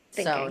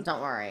 So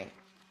don't worry.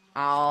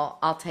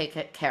 I'll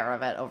take care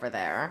of it over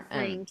there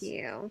and Thank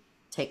you.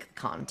 take the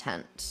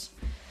content.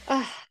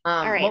 All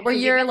right. What were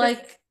your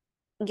like?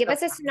 Give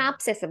us a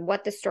synopsis of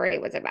what the story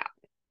was about.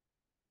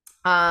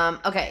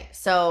 Okay,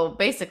 so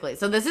basically,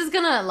 this is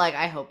gonna, like,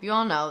 I hope you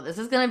all know, this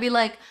is gonna be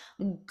like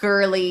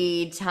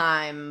girly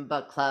time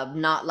book club,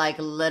 not like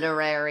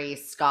literary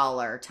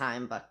scholar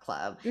time book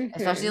club.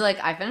 Especially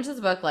like I finished this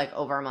book like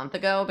over a month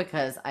ago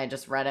because I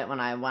just read it when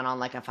I went on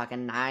like a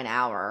fucking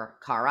 9-hour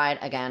car ride.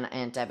 Again,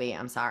 Aunt Debbie,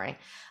 I'm sorry.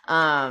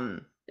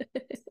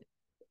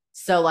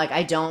 So like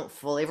I don't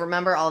fully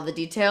remember all the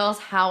details.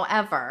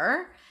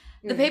 However,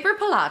 The Paper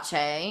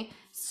Palace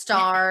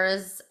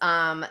stars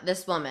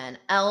this woman,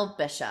 Elle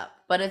Bishop,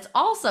 but it's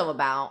also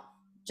about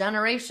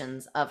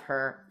generations of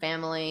her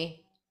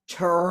family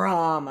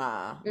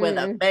trauma with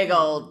a big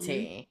old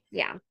T.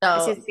 Yeah,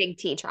 so, this is big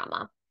T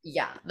trauma.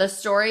 Yeah, the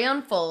story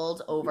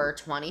unfolds over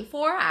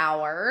 24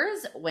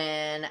 hours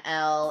when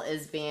Elle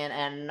is being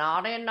a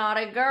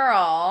naughty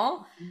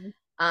girl,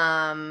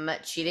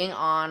 cheating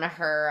on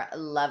her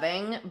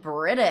loving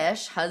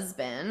British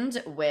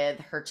husband with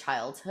her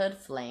childhood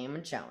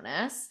flame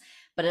Jonas.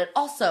 But it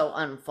also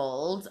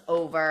unfolds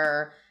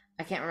over,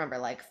 I can't remember,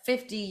 like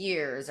 50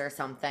 years or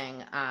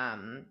something,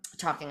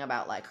 talking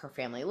about like her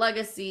family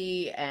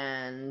legacy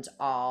and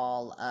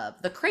all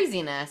of the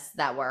craziness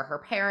that were her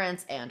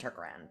parents and her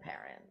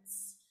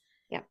grandparents.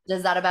 Yeah.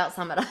 Does that about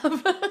sum it up?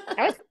 That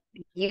was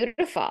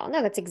beautiful.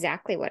 No, that's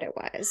exactly what it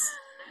was.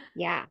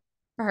 Yeah.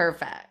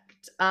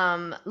 Perfect.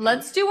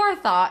 Let's do our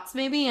thoughts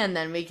maybe, and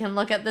then we can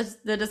look at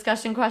the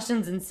discussion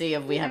questions and see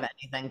if we have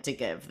anything to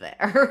give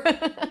there.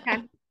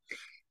 Okay.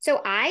 So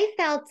I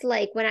felt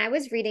like when I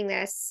was reading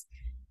this,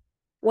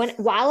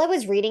 while I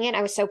was reading it,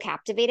 I was so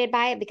captivated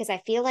by it because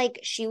I feel like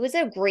she was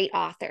a great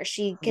author.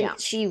 She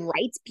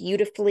writes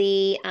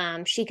beautifully.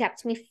 She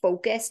kept me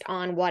focused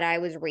on what I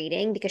was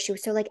reading because she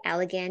was so like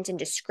elegant and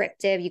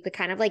descriptive. You could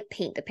kind of like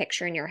paint the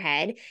picture in your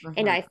head.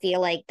 And I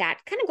feel like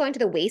that kind of going to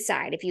the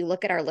wayside if you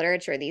look at our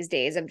literature these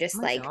days of just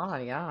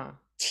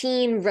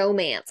teen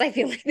romance. I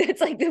feel like that's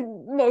like the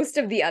most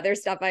of the other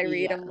stuff I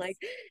read. Yes. I'm like,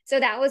 so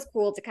that was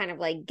cool to kind of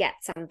like get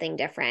something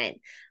different.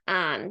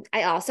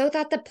 I also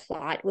thought the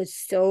plot was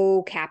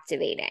so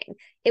captivating.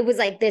 It was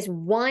like this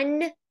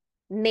one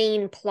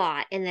main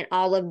plot and then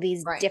all of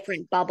these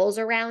different bubbles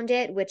around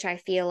it, which I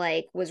feel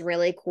like was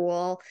really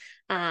cool.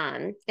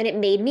 And it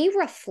made me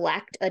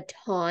reflect a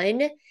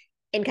ton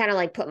and kind of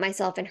like put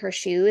myself in her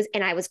shoes.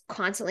 And I was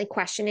constantly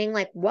questioning,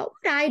 like, what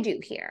would I do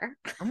here?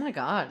 Oh my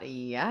God.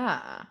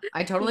 Yeah.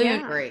 I totally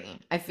agree.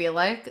 I feel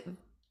like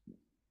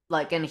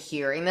in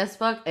hearing this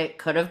book, it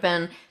could have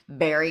been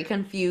very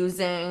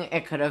confusing.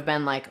 It could have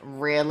been like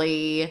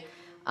really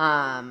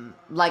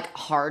like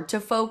hard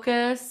to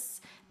focus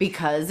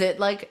because it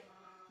like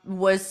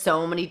was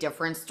so many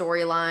different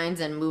storylines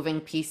and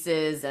moving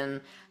pieces, and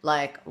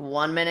like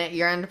 1 minute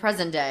you're in the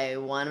present day,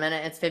 1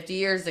 minute it's 50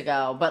 years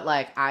ago, but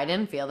like I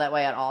didn't feel that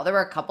way at all. There were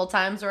a couple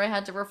times where I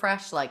had to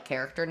refresh like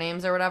character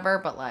names or whatever,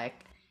 but like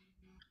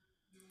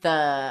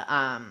the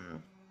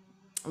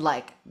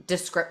like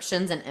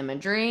descriptions and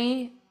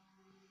imagery,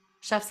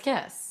 chef's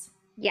kiss.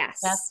 Yes.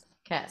 Chef's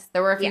kiss.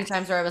 There were a few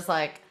times where I was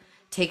like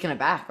taken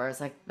aback, where I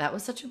was like, that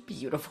was such a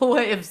beautiful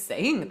way of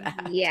saying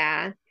that.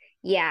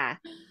 Yeah.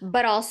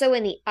 But also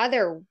in the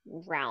other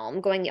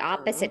realm, going the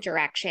opposite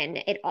direction,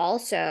 it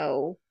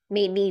also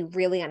made me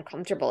really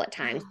uncomfortable at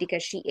times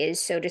because she is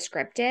so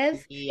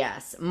descriptive.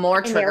 Yes.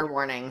 More trigger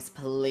warnings,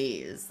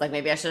 please. Like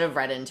maybe I should have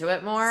read into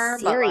it more.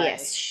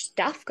 Serious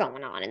stuff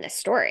going on in this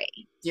story.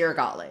 Dear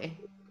golly.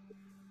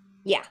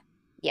 Yeah.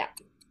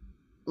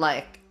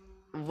 Like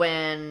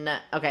when,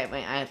 okay,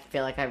 wait, I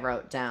feel like I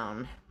wrote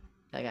down,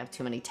 I have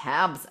too many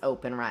tabs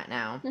open right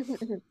now.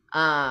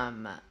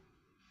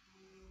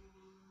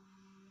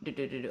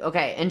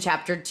 Okay, in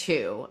chapter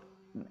 2,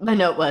 my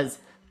note was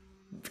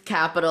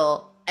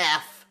capital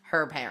F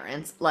her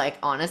parents. Like,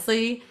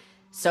 honestly,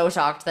 so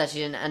shocked that she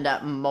didn't end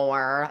up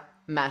more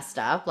messed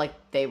up. Like,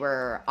 they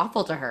were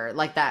awful to her.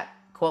 Like that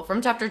quote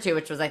from chapter 2,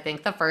 which was, I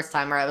think, the first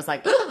time where I was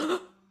like, and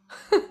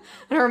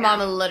her mom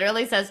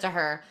literally says to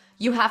her,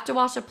 "You have to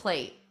wash a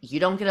plate.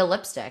 You don't get a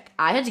lipstick.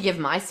 I had to give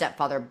my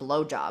stepfather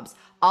blowjobs.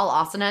 All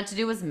Austin had to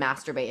do was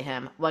masturbate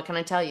him. What can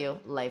I tell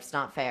you? Life's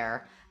not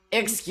fair."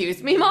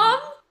 Excuse me, Mom?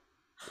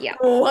 Yeah.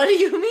 What do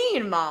you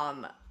mean,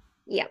 Mom?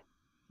 Yeah.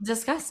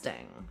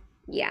 Disgusting.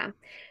 Yeah.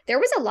 There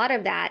was a lot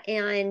of that.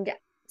 And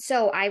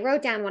so I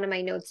wrote down one of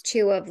my notes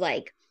too of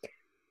like,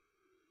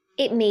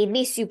 it made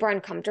me super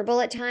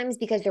uncomfortable at times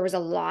because there was a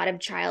lot of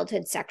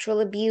childhood sexual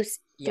abuse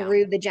Yeah.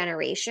 through the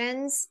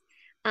generations.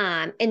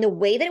 And the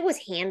way that it was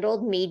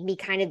handled made me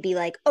kind of be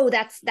like, oh,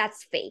 that's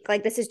fake.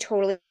 Like this is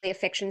totally a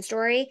fiction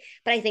story.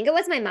 But I think it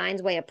was my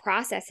mind's way of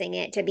processing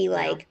it to be Yeah.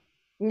 like,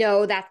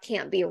 no, that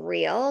can't be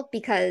real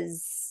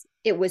because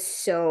it was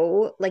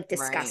so like Right.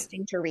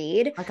 disgusting to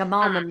read. Like a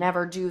mom would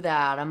never do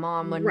that. A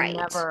mom would Right.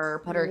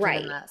 never put her kid in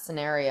Right. that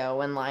scenario.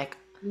 And like,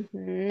 I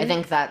Hmm.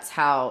 think that's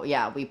how,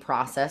 yeah, we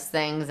process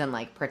things and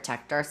like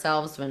protect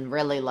ourselves when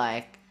really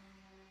like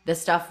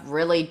this stuff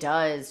really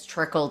does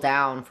trickle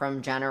down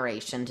from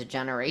generation to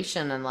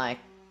generation. And like,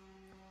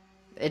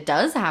 it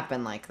does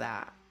happen like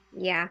that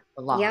Yeah.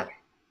 a Yep. lot.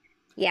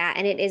 Yeah,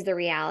 and it is the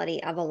reality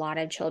of a lot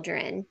of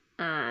children,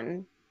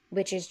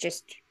 which is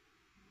just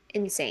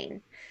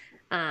insane.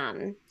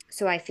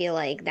 So I feel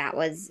like that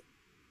was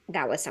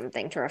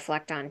something to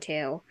reflect on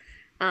too.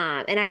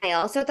 And I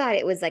also thought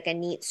it was like a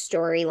neat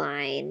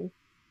storyline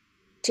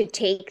to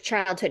take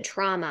childhood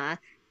trauma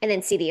and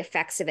then see the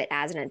effects of it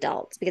as an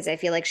adult because I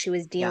feel like she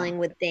was Yeah. dealing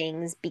with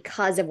things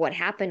because of what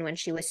happened when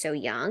she was so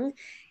young.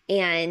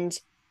 And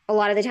a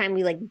lot of the time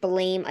we like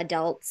blame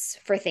adults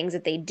for things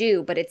that they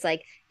do, but it's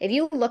like if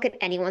you look at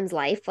anyone's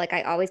life, like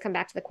I always come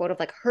back to the quote of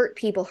like hurt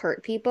people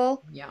hurt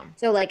people. Yeah.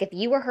 So like if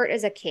you were hurt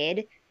as a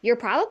kid, you're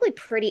probably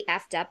pretty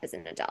effed up as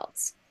an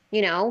adult,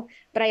 you know?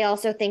 But I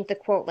also think the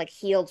quote like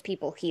healed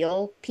people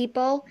heal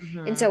people.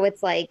 And Hmm. so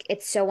it's like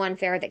it's so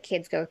unfair that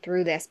kids go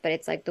through this, but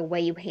it's like the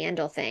way you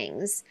handle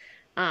things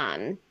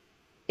um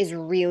is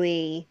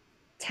really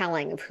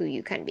telling of who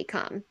you can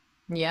become.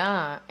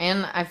 Yeah.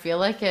 And I feel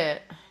like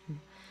it,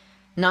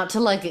 not to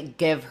like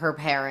give her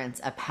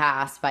parents a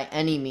pass by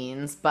any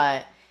means,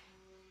 but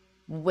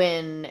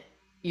when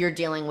you're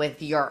dealing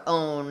with your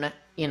own,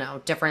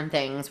 different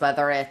things,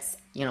 whether it's,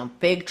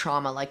 big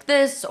trauma like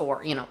this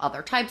or,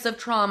 other types of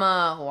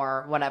trauma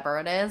or whatever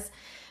it is,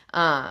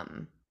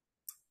 um,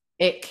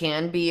 it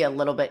can be a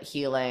little bit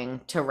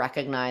healing to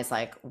recognize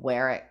like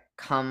where it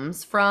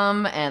comes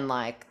from and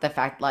like the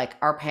fact like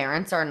our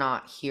parents are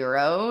not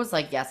heroes.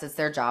 Like, yes, it's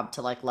their job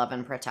to like love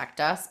and protect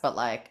us, but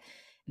like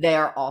they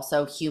are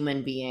also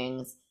human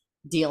beings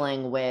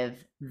dealing with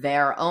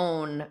their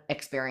own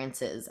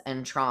experiences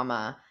and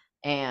trauma.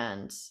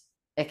 And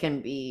it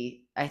can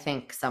be, I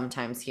think,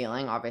 sometimes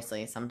healing,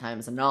 obviously,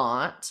 sometimes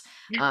not,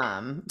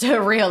 to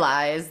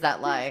realize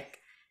that like,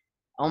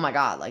 oh my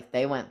God, like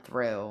they went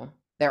through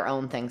their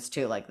own things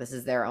too. Like this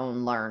is their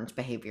own learned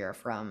behavior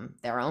from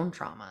their own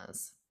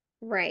traumas.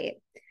 Right.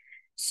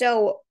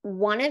 So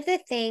one of the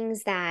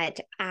things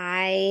that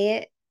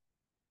I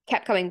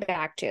kept coming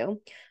back to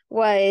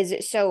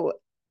was so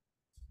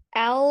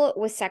Elle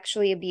was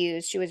sexually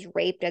abused. She was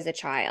raped as a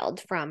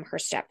child from her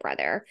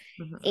stepbrother.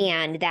 Hmm.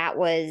 And that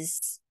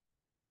was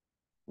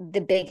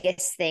the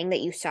biggest thing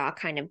that you saw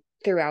kind of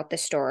throughout the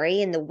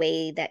story and the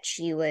way that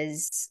she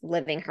was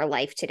living her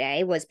life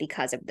today was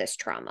because of this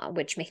trauma,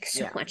 which makes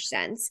so Yeah. much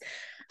sense.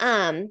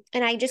 And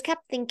I just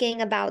kept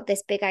thinking about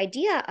this big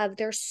idea of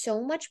there's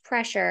so much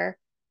pressure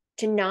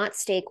to not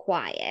stay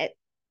quiet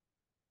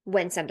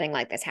when something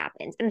like this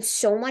happens. And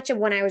so much of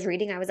when I was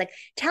reading, I was like,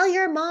 tell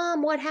your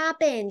mom what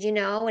happened, you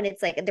know? And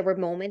it's like there were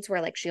moments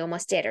where like she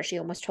almost did or she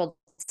almost told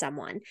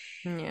someone.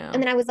 Yeah.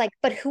 And then I was like,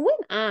 but who am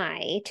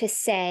I to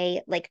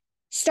say, like,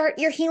 start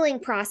your healing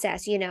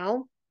process, you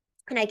know?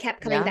 And I kept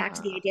coming back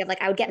to the Yeah. idea of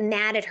like, I would get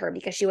mad at her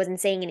because she wasn't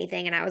saying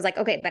anything. And I was like,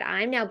 okay, but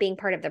I'm now being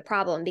part of the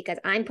problem because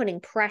I'm putting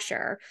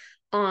pressure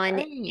on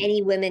Right.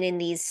 any women in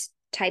these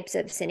types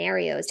of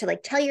scenarios to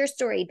like tell your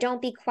story,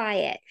 don't be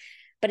quiet.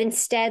 But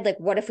instead, like,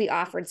 what if we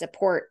offered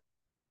support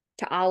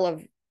to all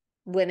of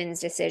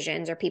women's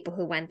decisions or people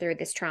who went through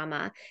this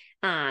trauma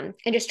and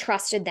just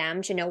trusted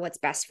them to know what's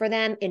best for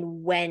them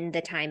and when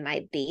the time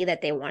might be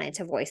that they wanted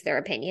to voice their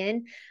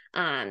opinion.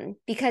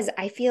 Because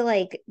I feel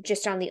like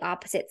just on the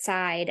opposite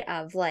side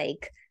of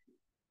like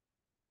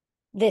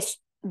this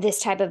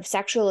type of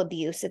sexual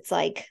abuse, it's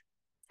like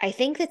I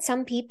think that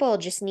some people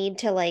just need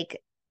to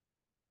like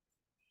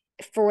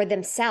for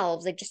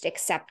themselves, like just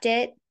accept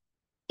it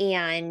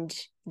and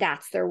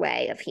that's their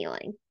way of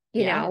healing,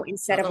 you Yeah. know,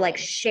 instead of like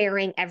Totally.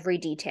 sharing every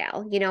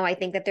detail. You know, I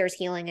think that there's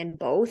healing in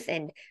both.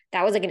 And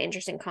that was like an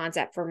interesting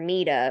concept for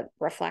me to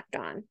reflect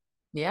on.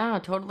 Yeah,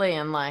 totally.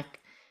 And like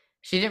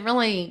she didn't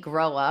really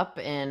grow up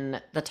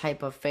in the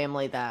type of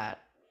family that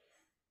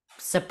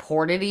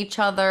supported each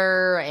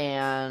other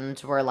and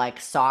were like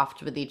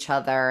soft with each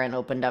other and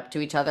opened up to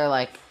each other.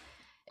 Like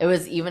it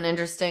was even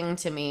interesting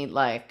to me,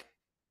 like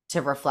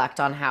to reflect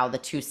on how the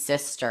two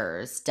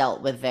sisters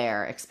dealt with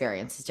their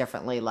experiences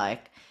differently.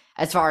 Like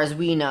as far as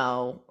we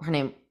know, her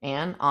name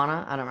Anna,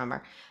 I don't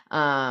remember.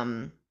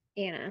 Um,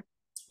 Anna.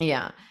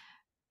 yeah.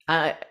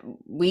 Uh,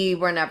 we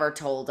were never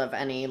told of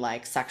any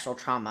like sexual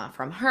trauma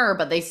from her,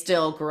 but they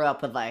still grew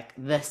up with like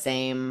the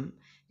same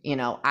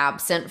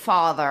absent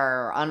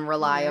father,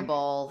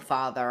 unreliable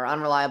father,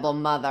 unreliable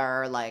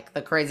mother, like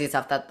the crazy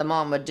stuff that the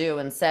mom would do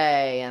and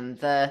say, and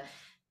the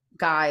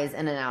guys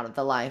in and out of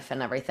the life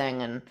and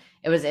everything. And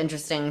it was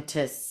interesting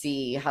to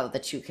see how the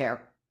two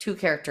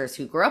characters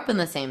who grew up in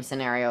the same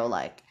scenario,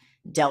 like,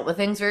 dealt with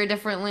things very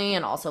differently,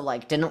 and also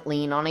like didn't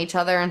lean on each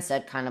other,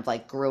 instead kind of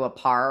like grew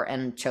apart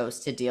and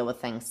chose to deal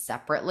with things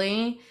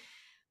separately,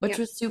 which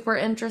was super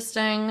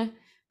interesting.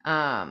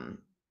 And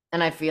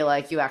I feel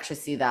like you actually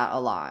see that a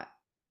lot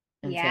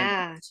in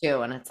families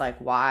too. And it's like,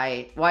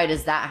 why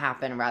does that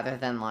happen, rather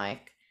than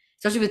like,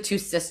 especially with two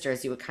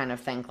sisters, you would kind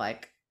of think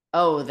like,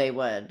 oh, they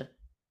would,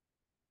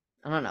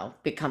 I don't know,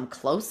 become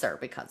closer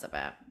because of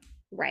it.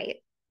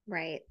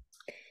 Right.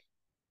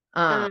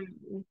 Um,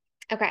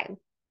 Okay.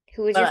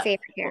 Who was your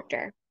favorite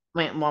character?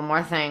 Wait, one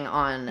more thing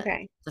on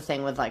the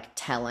thing with like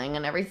telling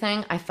and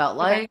everything. I felt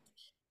like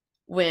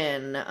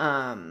when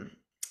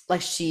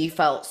like she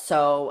felt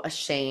so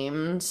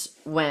ashamed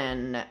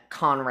when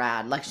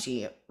Conrad, like,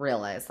 she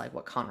realized like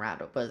what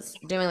Conrad was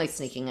doing, like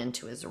sneaking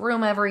into his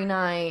room every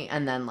night,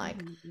 and then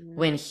like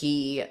when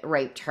he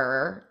raped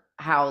her,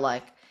 how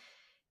like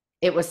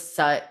it was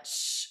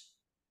such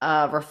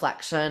a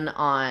reflection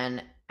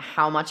on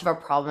how much of a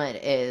problem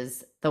it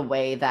is, the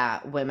way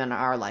that women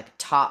are like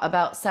taught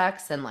about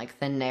sex, and like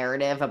the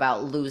narrative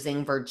about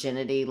losing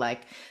virginity,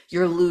 like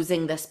you're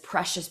losing this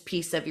precious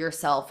piece of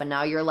yourself, and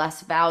now you're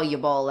less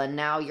valuable, and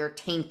now you're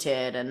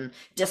tainted and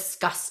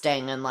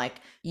disgusting, and like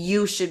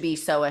you should be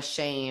so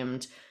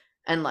ashamed.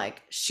 And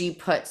like she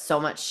put so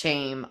much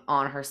shame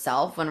on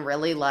herself, when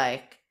really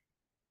like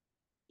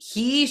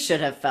he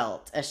should have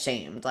felt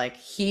ashamed. Like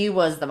he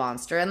was the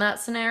monster in that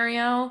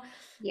scenario.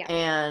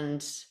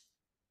 And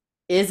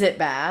is it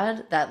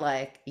bad that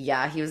like,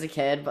 yeah, he was a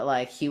kid, but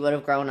like he would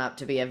have grown up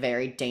to be a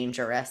very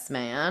dangerous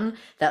man,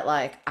 that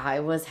like I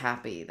was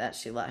happy that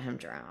she let him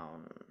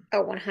drown.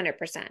 Oh,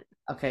 100%.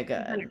 Okay, good.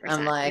 100%.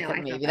 I'm like, no,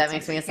 maybe that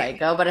makes me a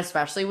psycho, but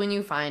especially when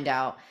you find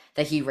out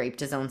that he raped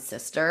his own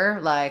sister,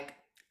 like,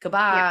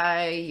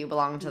 goodbye, you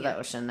belong to the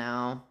ocean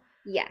now.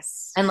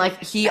 Yes. And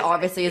like he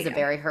obviously is a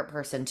very hurt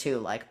person too.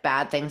 Like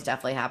bad things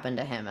definitely happened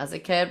to him as a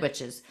kid,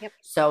 which is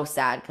so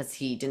sad, because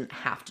he didn't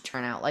have to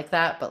turn out like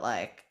that. But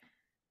like,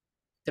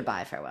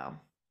 goodbye, farewell.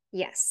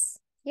 Yes.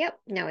 Yep.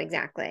 No,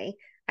 exactly.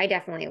 I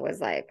definitely was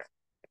like,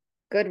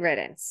 good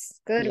riddance.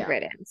 Good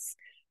riddance.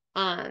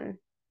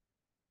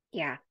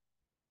 Yeah.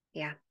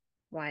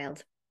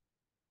 Wild.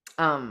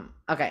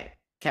 Okay,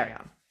 carry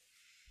on.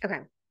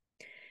 Okay.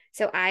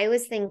 So I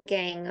was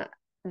thinking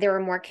there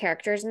were more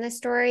characters in this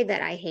story that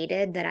I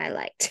hated that I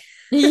liked.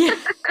 Yeah.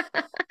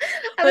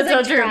 I was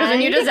so true, because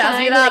when you just asked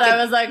me that,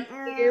 I was like,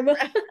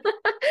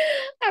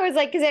 I was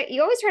like, because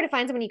you always try to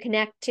find someone you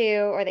connect to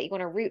or that you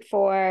want to root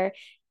for.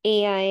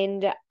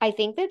 And I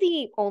think that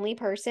the only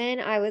person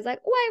I was like,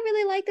 oh, I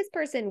really like this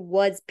person,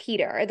 was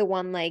Peter, the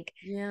one like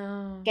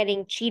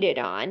getting cheated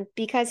on,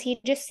 because he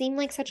just seemed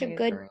like such a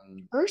good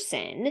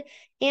person,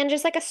 and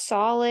just like a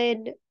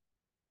solid,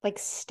 like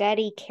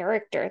steady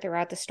character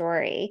throughout the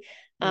story.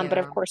 But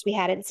of course we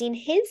hadn't seen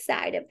his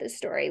side of the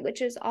story,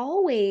 which is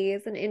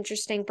always an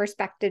interesting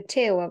perspective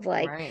too, of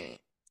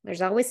like,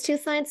 there's always two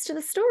sides to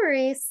the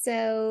story.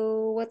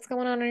 So what's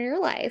going on in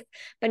your life?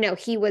 But no,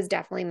 he was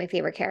definitely my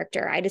favorite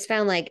character. I just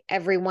found like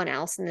everyone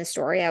else in the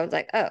story, I was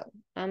like, oh,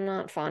 I'm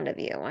not fond of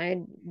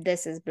you.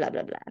 This is blah,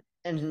 blah, blah.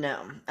 And no,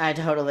 I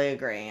totally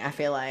agree. I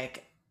feel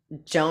like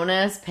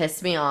Jonas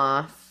pissed me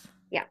off.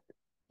 Yeah.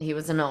 He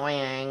was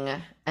annoying.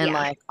 And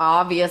like,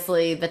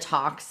 obviously the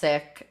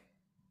toxic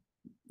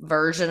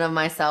version of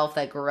myself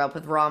that grew up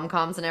with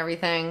rom-coms and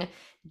everything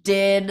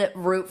did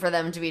root for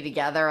them to be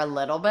together a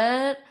little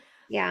bit.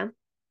 Yeah.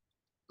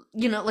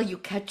 Like you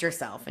catch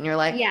yourself and you're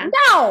like,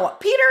 no,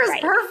 Peter is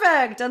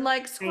perfect. And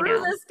like,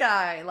 screw this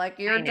guy. Like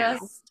you're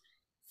just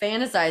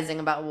fantasizing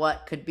about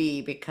what could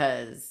be,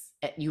 because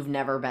you've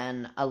never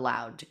been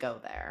allowed to go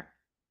there.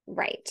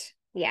 Right.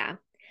 Yeah.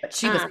 But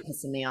she was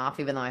pissing me off,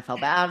 even though I felt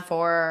bad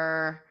for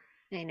her.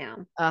 I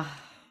know.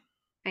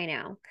 I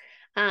know.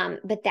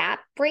 But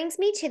that brings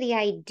me to the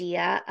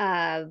idea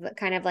of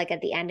kind of like at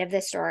the end of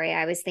the story,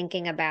 I was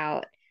thinking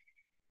about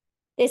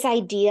this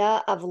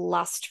idea of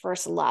lust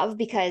versus love,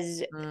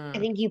 because I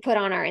think you put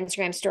on our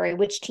Instagram story,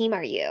 which team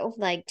are you?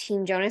 Like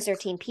Team Jonas or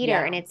Team Peter?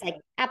 And it's like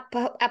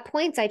at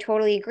points, I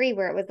totally agree,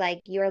 where it was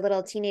like your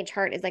little teenage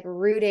heart is like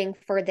rooting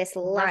for this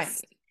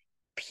lust,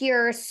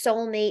 pure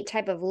soulmate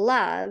type of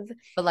love.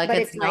 But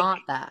it's not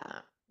like,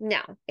 that.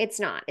 No, it's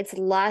not. It's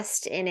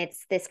lust, and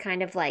it's this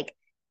kind of like,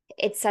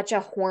 it's such a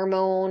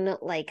hormone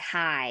like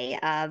high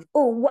of,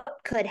 oh, what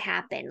could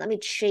happen? Let me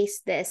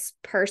chase this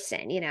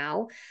person,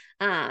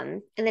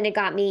 and then it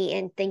got me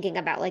in thinking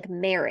about like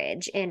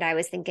marriage. And I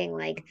was thinking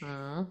like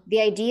the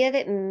idea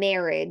that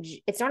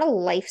marriage, it's not a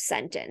life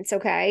sentence,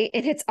 okay?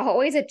 And it's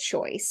always a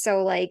choice.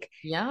 So like,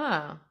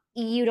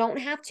 you don't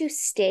have to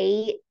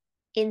stay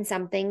in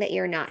something that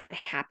you're not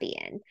happy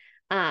in.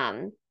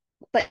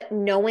 But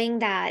knowing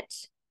that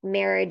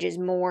marriage is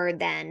more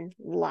than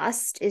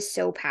lust is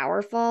so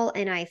powerful.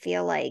 And I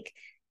feel like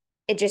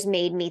it just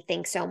made me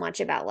think so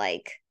much about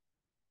like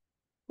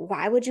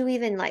why would you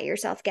even let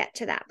yourself get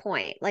to that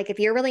point? Like, if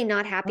you're really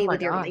not Oh happy my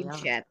with your God, yeah.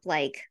 relationship,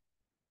 like,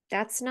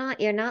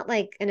 you're not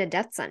like in a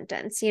death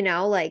sentence, you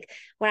know? Like,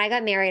 when I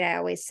got married, I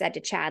always said to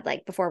Chad,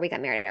 like, before we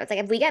got married, I was like,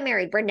 if we get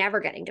married, we're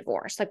never getting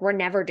divorced. Like, we're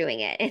never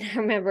doing it. And I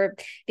remember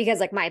because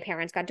like my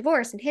parents got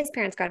divorced and his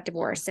parents got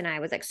divorced, and I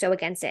was like so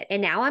against it.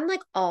 And now I'm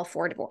like all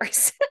for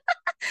divorce.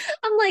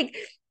 I'm like,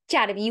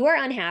 Chad, if you are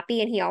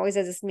unhappy, and he always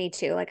says this to me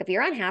too, like if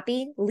you're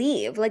unhappy,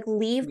 leave. Like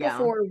leave Yeah.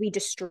 before we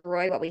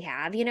destroy what we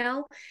have, you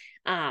know?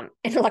 And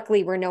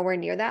luckily we're nowhere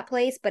near that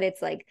place, but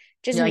it's like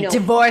just You're like, know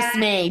divorce that.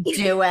 me,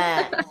 do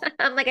it.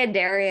 I'm like a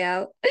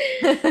Dario.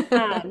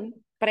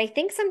 But I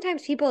think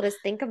sometimes people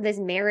just think of this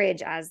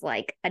marriage as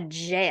like a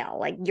jail,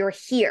 like you're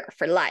here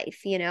for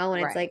life, you know?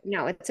 And it's Right. like,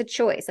 no, it's a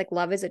choice. Like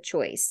love is a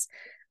choice.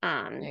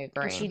 I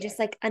And she agree. just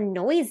like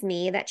annoys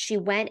me that she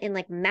went and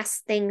like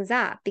messed things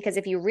up. Because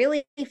if you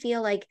really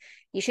feel like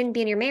you shouldn't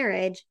be in your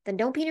marriage, then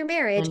don't be in your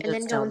marriage And and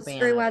then just go don't and be in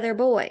screw it. other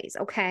boys.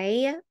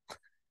 Okay.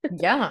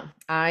 Yeah,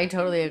 I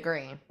totally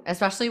agree.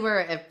 Especially where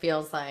it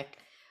feels like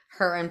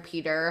her and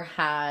Peter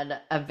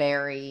had a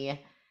very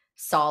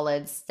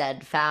solid,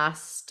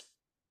 steadfast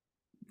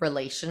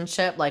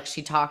relationship. Like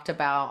she talked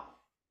about,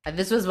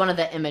 this was one of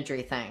the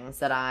imagery things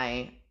that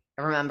I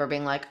remember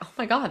being like, oh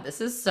my God,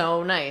 this is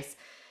so nice.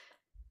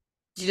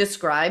 She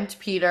described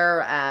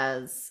Peter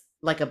as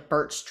like a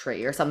birch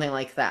tree or something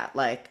like that,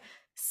 like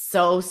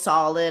so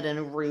solid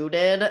and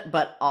rooted,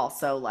 but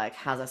also like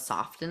has a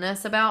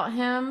softness about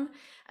him.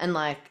 And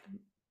like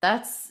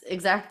that's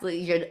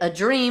exactly a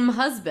dream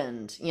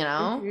husband, you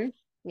know? Mm-hmm.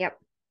 Yep.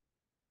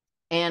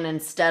 And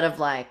instead of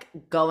like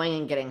going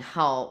and getting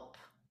help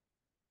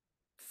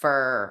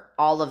for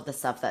all of the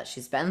stuff that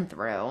she's been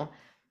through,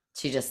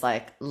 she just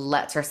like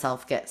lets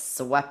herself get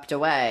swept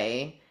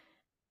away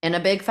in a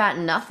big fat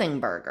nothing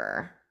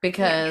burger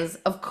Yeah. because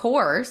of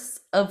course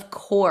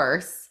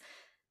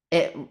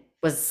it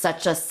was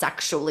such a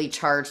sexually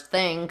charged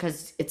thing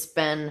because it's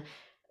been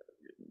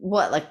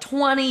what, like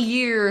 20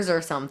 years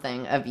or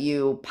something of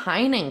you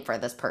pining for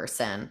this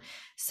person.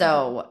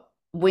 Mm-hmm. So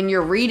when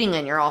you're reading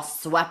and you're all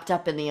swept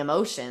up in the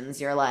emotions,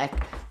 you're like,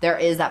 there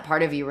is that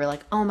part of you where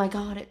like, oh my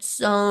God, it's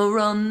so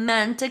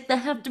romantic. They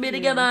have to be Mm-hmm.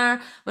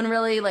 together. When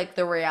really, like,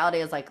 the reality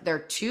is like they're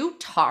two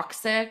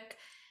toxic,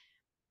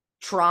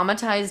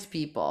 traumatized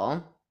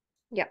people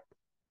Yep.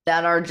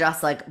 that are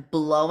just like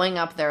blowing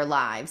up their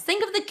lives.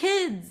 Think of the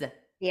kids.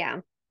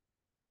 Yeah.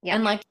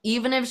 And Yep. like,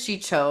 even if she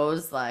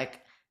chose like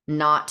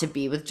not to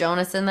be with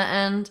Jonas in the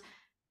end,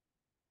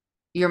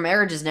 your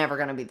marriage is never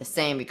going to be the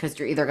same because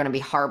you're either going to be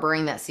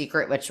harboring that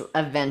secret, which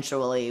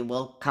eventually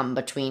will come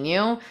between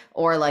you,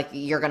 or like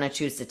you're going to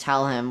choose to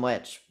tell him,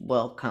 which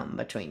will come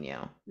between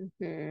you.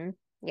 Mm-hmm.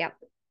 Yep.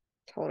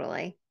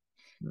 Totally.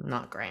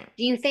 Not great.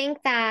 Do you think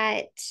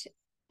that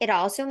it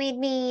also made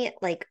me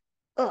like,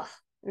 ugh,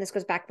 and this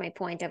goes back to my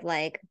point of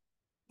like,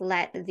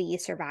 let the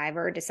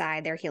survivor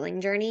decide their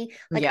healing journey.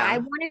 Like, I Yeah.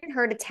 wanted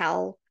her to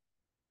tell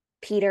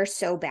Peter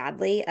so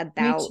badly Me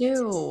about the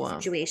too.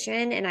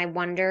 situation. And I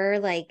wonder,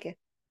 like,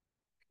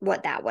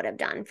 what that would have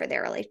done for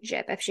their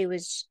relationship if she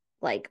was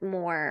like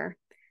more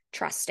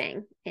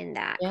trusting in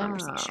that Yeah.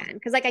 conversation.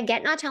 Because, like, I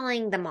get not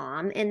telling the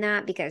mom in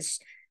that because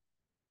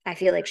I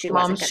feel like she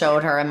Mom wasn't going to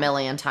showed her a tell.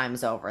 million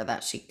times over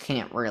that she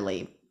can't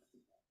really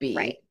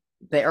Right.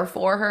 be there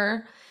for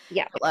her.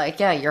 Yeah. But like,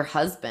 yeah, your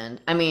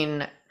husband. I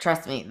mean,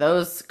 trust me,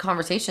 those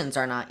conversations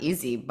are not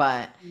easy,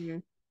 but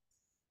Mhm.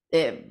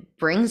 it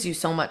brings you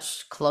so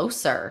much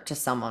closer to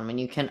someone when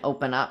you can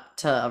open up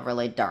to a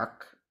really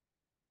dark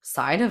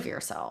side of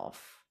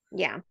yourself.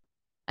 Yeah.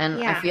 And I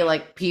Yeah. feel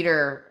like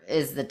Peter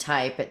is the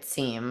type, it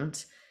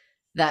seemed,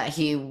 that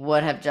he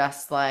would have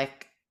just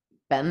like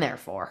been there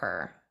for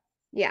her.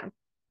 Yeah.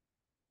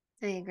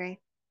 I agree.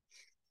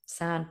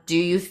 Sad. Do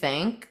you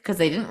think, because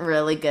they didn't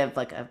really give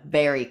like a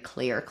very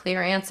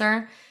clear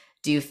answer,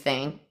 do you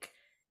think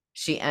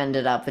she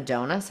ended up with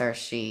Jonas or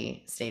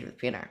she stayed with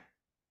Peter?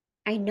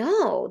 I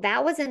know.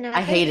 That was I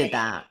another hated thing.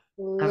 that.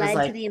 I was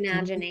Led to like, the give me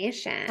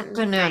imagination.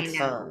 fucking I answer.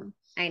 know.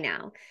 I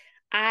know.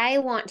 I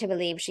want to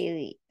believe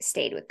she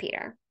stayed with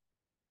Peter,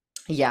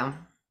 Yeah,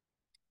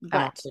 I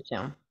want but to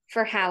too.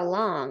 for how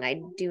long,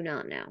 I do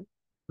not know.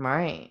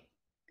 Right.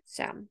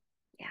 So,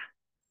 yeah.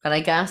 But I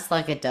guess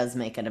like it does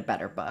make it a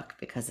better book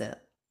because it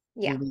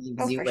Yeah. leaves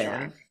Oh, you for sure.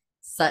 with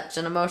such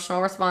an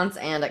emotional response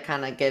and it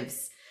kind of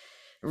gives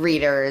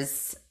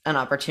readers an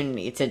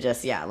opportunity to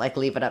just, yeah, like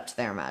leave it up to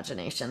their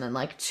imagination and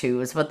like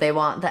choose what they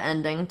want the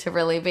ending to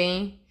really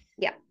be.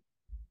 Yeah.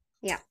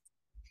 Yeah.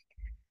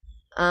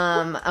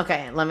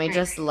 Okay, let me Right.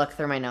 just look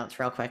through my notes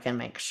real quick and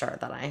make sure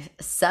that I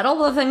said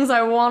all the things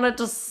I wanted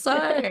to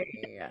say.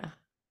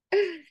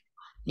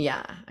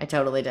 Yeah, I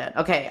totally did.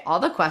 Okay, all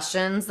the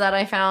questions that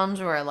I found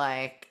were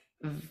like,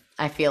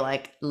 I feel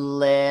like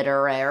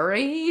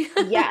literary.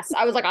 Yes.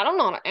 I was like, I don't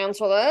know how to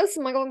answer this.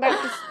 Am I going back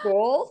to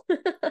school?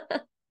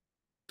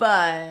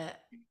 But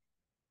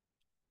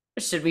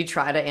should we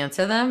try to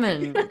answer them?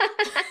 And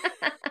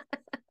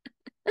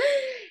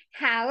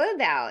How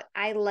about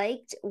I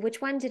liked,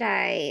 which one did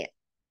I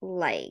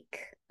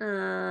like?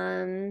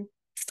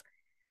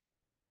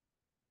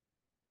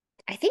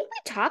 I think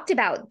we talked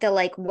about the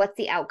like what's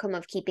the outcome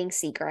of keeping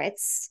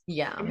secrets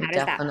Yeah, and we how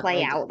does that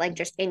play definitely out like did.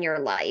 just in your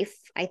life.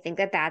 I think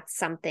that that's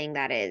something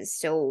that is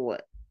so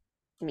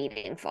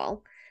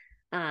meaningful.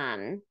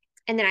 Um,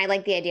 and then I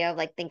like the idea of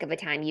like think of a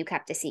time you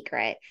kept a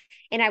secret.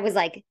 And I was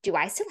like, do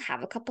I still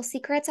have a couple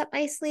secrets up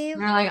my sleeve?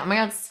 You're like, oh my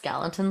God,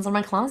 skeletons in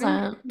my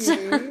closet.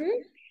 Mhm.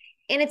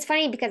 And it's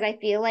funny because I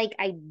feel like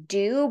I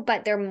do,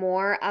 but they're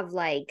more of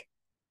like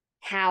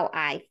how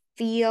I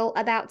feel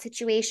about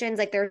situations.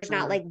 Like there's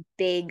not Mm. like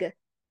big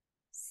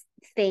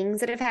things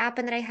that have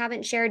happened that I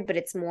haven't shared, but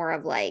it's more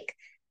of like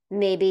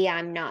maybe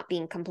I'm not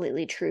being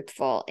completely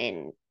truthful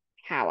in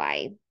how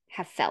I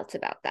have felt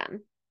about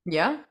them.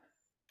 Yeah,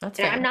 that's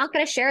And fair. I'm not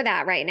going to share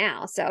that right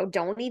now. So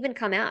don't even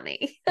come at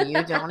me.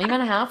 You don't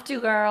even have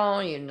to,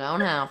 girl. You don't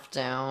have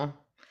to.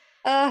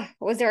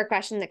 Was there a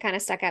question that kind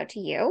of stuck out to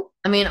you?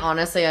 I mean,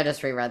 honestly, I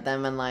just reread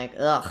them and like,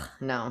 ugh,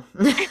 no.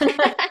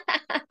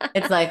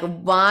 It's like,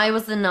 why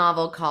was the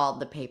novel called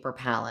The Paper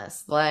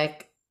Palace?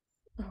 Like,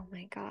 Oh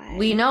my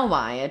we God. know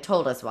why. It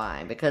told us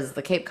why, because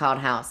the Cape Cod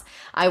house.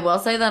 I will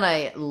say that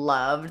I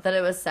loved that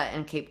it was set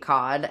in Cape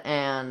Cod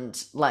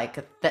and like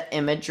the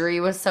imagery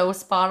was so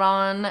spot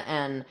on.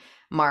 And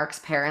Mark's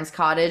parents'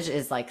 cottage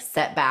is like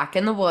set back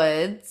in the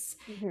woods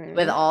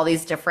with Hmm. all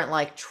these different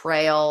like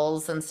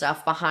trails and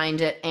stuff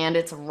behind it. And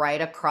it's right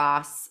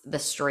across the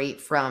street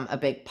from a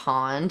big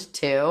pond,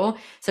 too.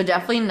 So Yeah.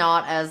 definitely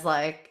not as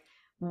like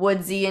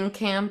woodsy and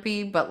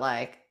campy, but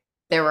like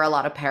there were a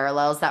lot of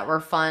parallels that were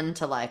fun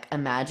to like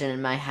imagine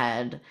in my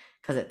head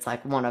because it's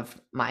like one of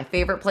my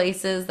favorite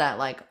places that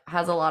like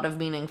has a lot of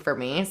meaning for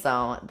me.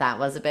 So that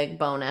was a big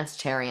bonus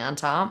cherry on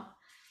top.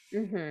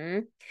 Hmm.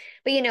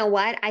 But you know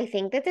what? I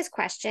think that this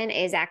question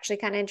is actually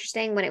kind of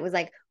interesting when it was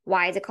like,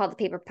 why is it called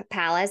the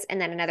Palace? And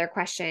then another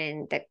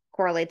question that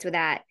correlates with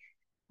that,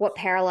 what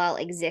parallel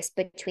exists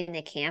between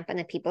the camp and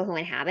the people who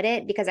inhabit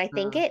it? Because I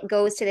think Mm. it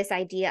goes to this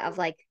idea of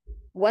like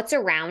what's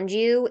around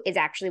you is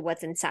actually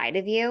what's inside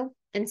of you.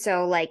 And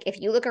so, like, if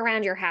you look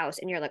around your house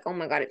and you're like, oh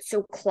my God, it's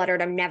so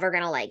cluttered, I'm never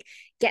gonna like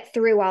get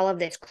through all of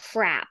this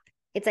crap.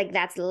 It's like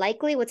that's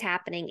likely what's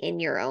happening in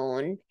your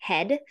own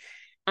head.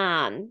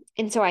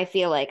 And so I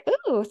feel like,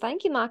 ooh,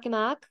 thank you, Marky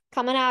Mark,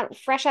 coming out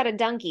fresh out of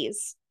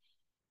donkeys.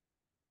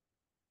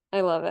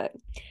 I love it.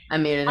 I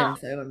muted him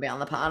so he wouldn't be on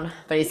the pod,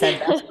 but he said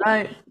that's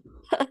right.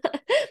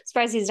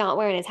 Surprised he's not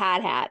wearing his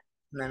hat.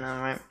 No, no,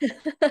 right.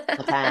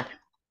 Okay.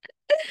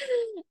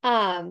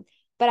 Um,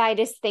 but I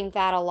just think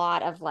that a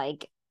lot of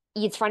like,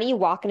 it's funny you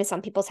walk into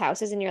some people's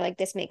houses and you're like,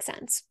 this makes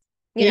sense,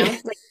 Yeah.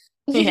 like,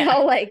 Yeah.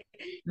 like,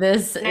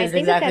 This and I is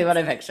think that exactly what that's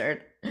I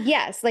pictured.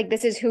 yes, like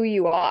this is who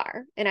you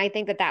are, and I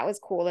think that that was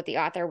cool that the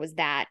author was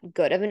that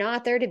good of an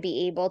author to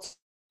be able to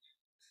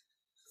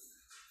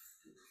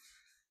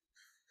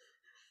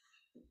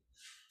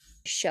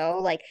show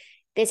like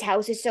this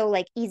house is so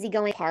like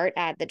easygoing part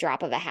at the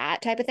drop of a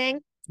hat type of thing,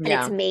 and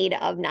it's Yeah, made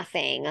of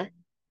nothing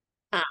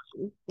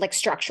like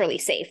structurally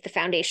safe. The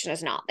foundation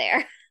is not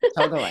there.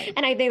 totally.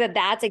 And I think that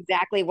that's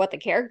exactly what the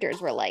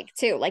characters were like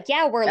too. Like,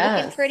 yeah, we're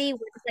looking Yes. pretty, we're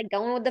just like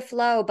going with the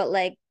flow, but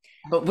like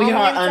But we on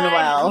the are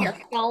inside, we unwell. are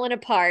falling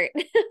apart.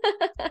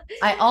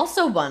 I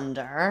also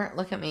wonder,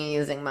 look at me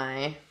using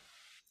my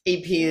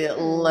AP Mm.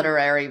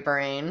 literary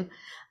brain.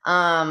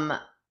 Um,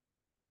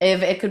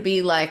 if it could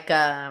be like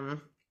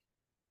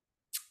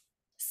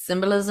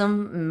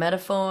symbolism,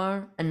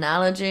 metaphor,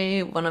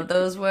 analogy, one of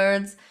those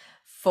words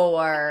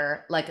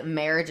for like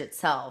marriage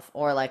itself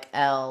or like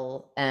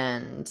Elle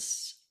and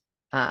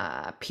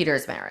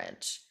Peter's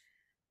marriage,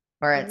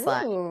 where it's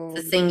like it's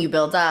the Ooh. thing you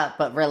build up,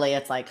 but really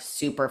it's like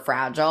super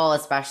fragile,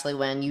 especially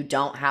when you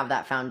don't have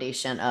that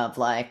foundation of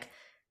like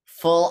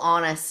full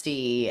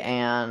honesty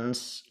and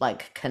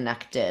like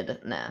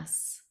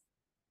connectedness.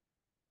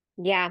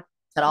 Yeah.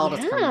 It all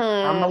just comes Yeah.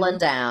 crumbling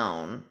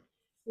down.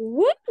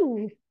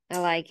 Woo. I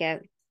like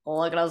it.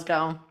 Look at us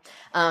go.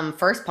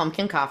 First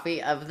pumpkin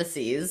coffee of the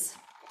seas.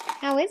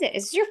 How is it?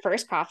 Is this your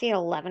first coffee at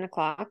 11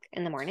 o'clock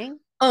in the morning?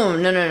 Oh,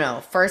 no, no,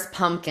 no. First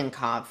pumpkin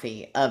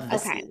coffee of the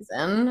Okay.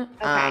 season.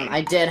 Okay.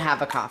 I did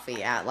have a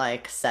coffee at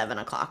like 7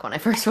 o'clock when I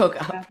first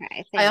woke up.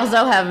 Okay. I Thank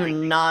also God. have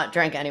not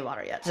drank any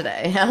water yet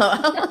today.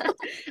 LOL.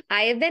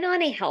 I have been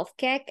on a health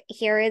kick.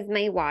 Here is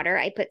my water.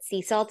 I put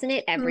sea salt in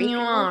it every You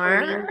single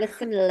morning are. with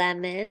some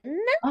lemon.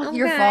 Oh,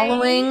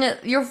 Okay.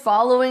 you're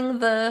following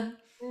the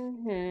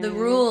Hmm.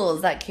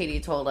 rules that Katie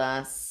told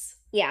us.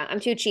 Yeah, I'm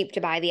too cheap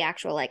to buy the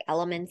actual like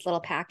Elements little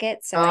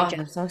packet, so I Oh, just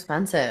they're so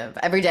expensive.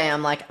 Every day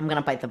I'm like, I'm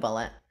gonna bite the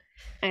bullet.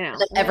 I And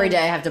know. then every day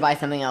I have to buy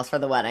something else for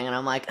the wedding, and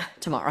I'm like,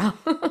 tomorrow.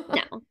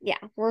 No, yeah,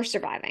 we're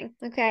surviving.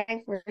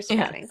 Okay, we're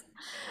surviving.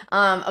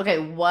 Yes. Okay,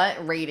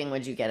 what rating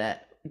would you give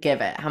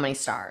it? How many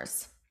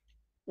stars?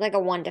 Like a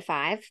 1 to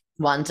 5.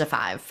 1 to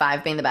 5.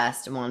 5 being the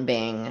best, and one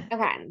being a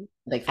Okay,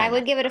 big I fan.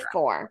 would give it a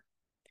 4.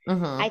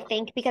 I Mm-hmm.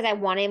 think because I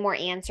wanted more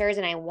answers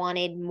and I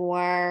wanted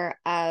more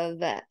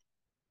of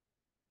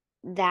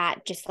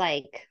that, just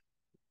like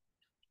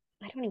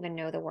I don't even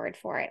know the word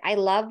for it. I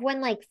love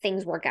when like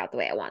things work out the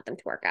way I want them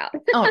to work out.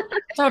 Oh,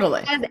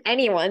 totally. As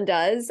anyone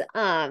does.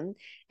 And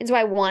so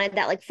I wanted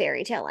that like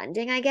fairy tale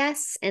ending, I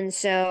guess. And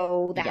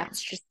so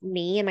that's just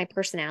me and my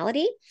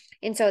personality.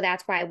 And so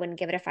that's why I wouldn't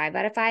give it a 5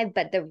 out of 5.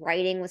 But the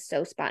writing was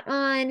so spot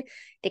on.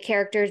 The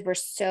characters were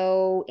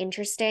so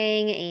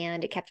interesting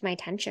and it kept my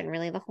attention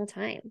really the whole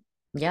time.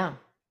 Yeah.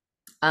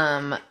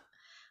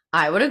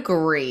 I would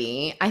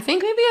agree. I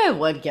think maybe I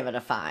would give it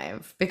a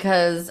 5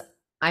 because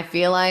I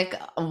feel like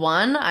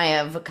one, I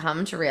have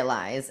come to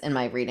realize in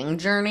my reading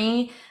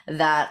journey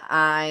that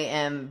I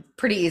am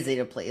pretty easy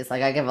to please.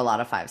 Like I give a lot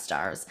of 5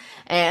 stars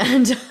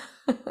and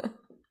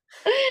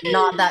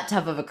not that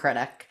tough of a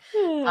critic.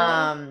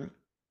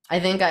 I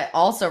think I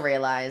also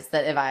realized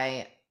that if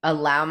I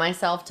allow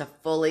myself to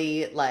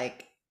fully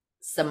like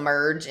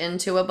submerge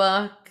into a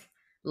book,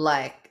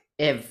 like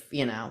if,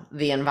 you know,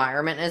 the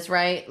environment is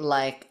right,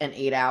 like an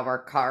 8-hour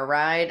car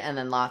ride and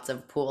then lots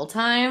of pool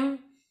time,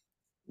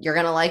 you're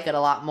going to like it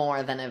a lot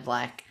more than if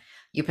like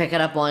you pick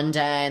it up one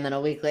day and then a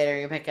week later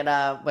you pick it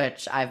up,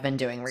 which I've been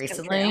doing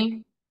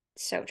recently.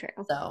 So true.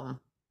 So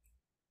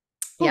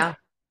yeah,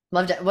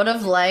 loved it. Would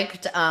have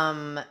liked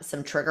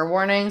some trigger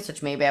warnings,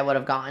 which maybe I would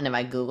have gotten if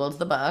I Googled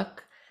the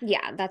book.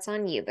 Yeah, that's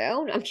on you,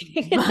 boo. No, I'm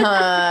kidding.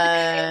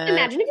 But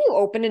Imagine if you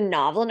opened a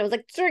novel and it was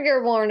like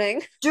trigger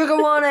warning. Trigger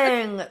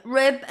warning,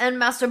 rape and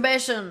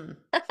masturbation.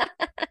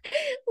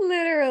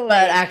 Literally.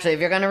 But actually, if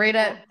you're gonna read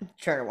it,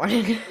 trigger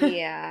warning.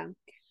 Yeah.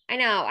 I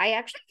know. I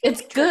actually feel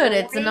it's like good.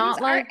 It's not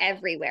like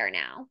everywhere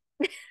now.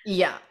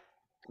 Yeah.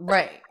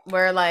 Right.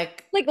 We're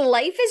like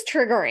life is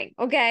triggering,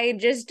 okay?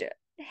 Just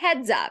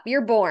heads up.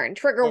 You're born.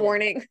 Trigger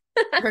warning.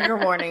 Trigger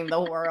warning, the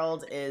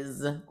world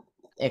is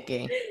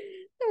icky.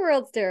 The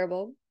world's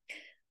terrible.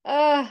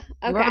 Okay.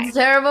 The world's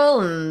terrible,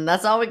 and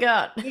that's all we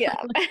got. Yeah.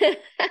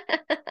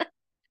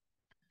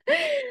 I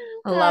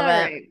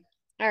love it.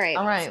 All right.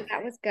 All right. So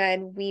that was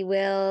good. We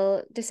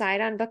will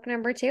decide on book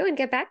number 2 and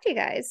get back to you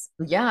guys.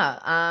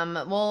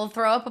 Yeah. We'll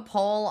throw up a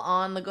poll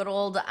on the good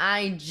old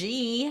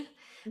IG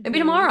maybe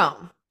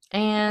tomorrow.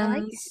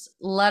 And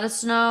let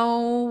us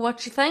know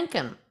what you're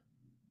thinking.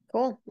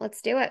 Cool.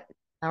 Let's do it.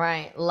 All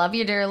right. Love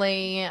you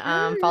dearly.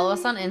 Follow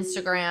us on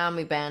Instagram.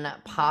 We've been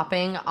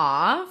popping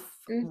off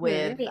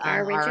with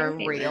our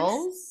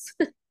reels.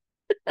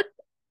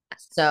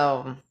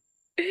 So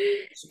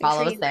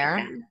follow us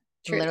there.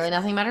 Literally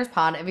Nothing Matters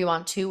Pod. If you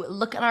want to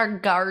look at our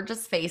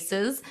gorgeous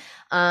faces,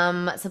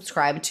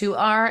 subscribe to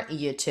our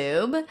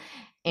YouTube.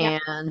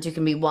 And you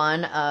can be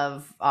one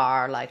of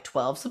our like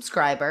 12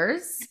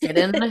 subscribers. Get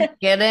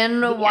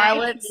in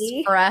while it's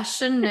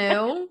fresh and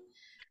new.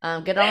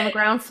 Get on the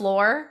ground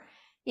floor.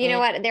 You know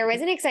what? There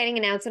was an exciting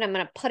announcement. I'm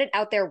going to put it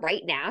out there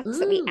right now so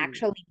that we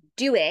actually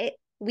do it.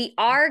 We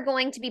are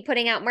going to be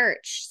putting out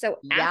merch. So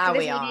after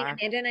this meeting,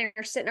 Amanda and I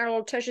are sitting our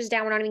little tushes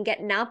down. We're not even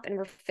getting up and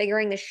we're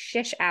figuring the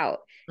shish out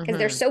because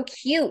they're so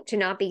cute to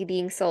not be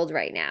being sold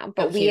right now.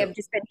 But we have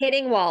just been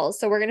hitting walls.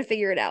 So we're going to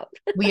figure it out.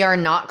 We are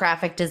not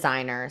graphic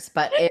designers,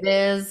 but it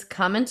is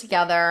coming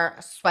together.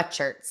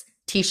 Sweatshirts,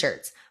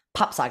 t-shirts,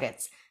 pop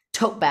sockets,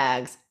 tote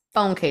bags,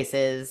 phone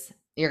cases.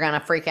 You're going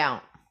to freak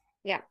out.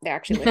 Yeah, they're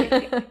actually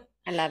really cute.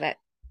 I love it.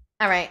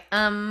 All right.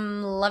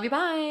 Love you.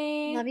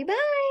 Bye. Love you.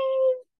 Bye.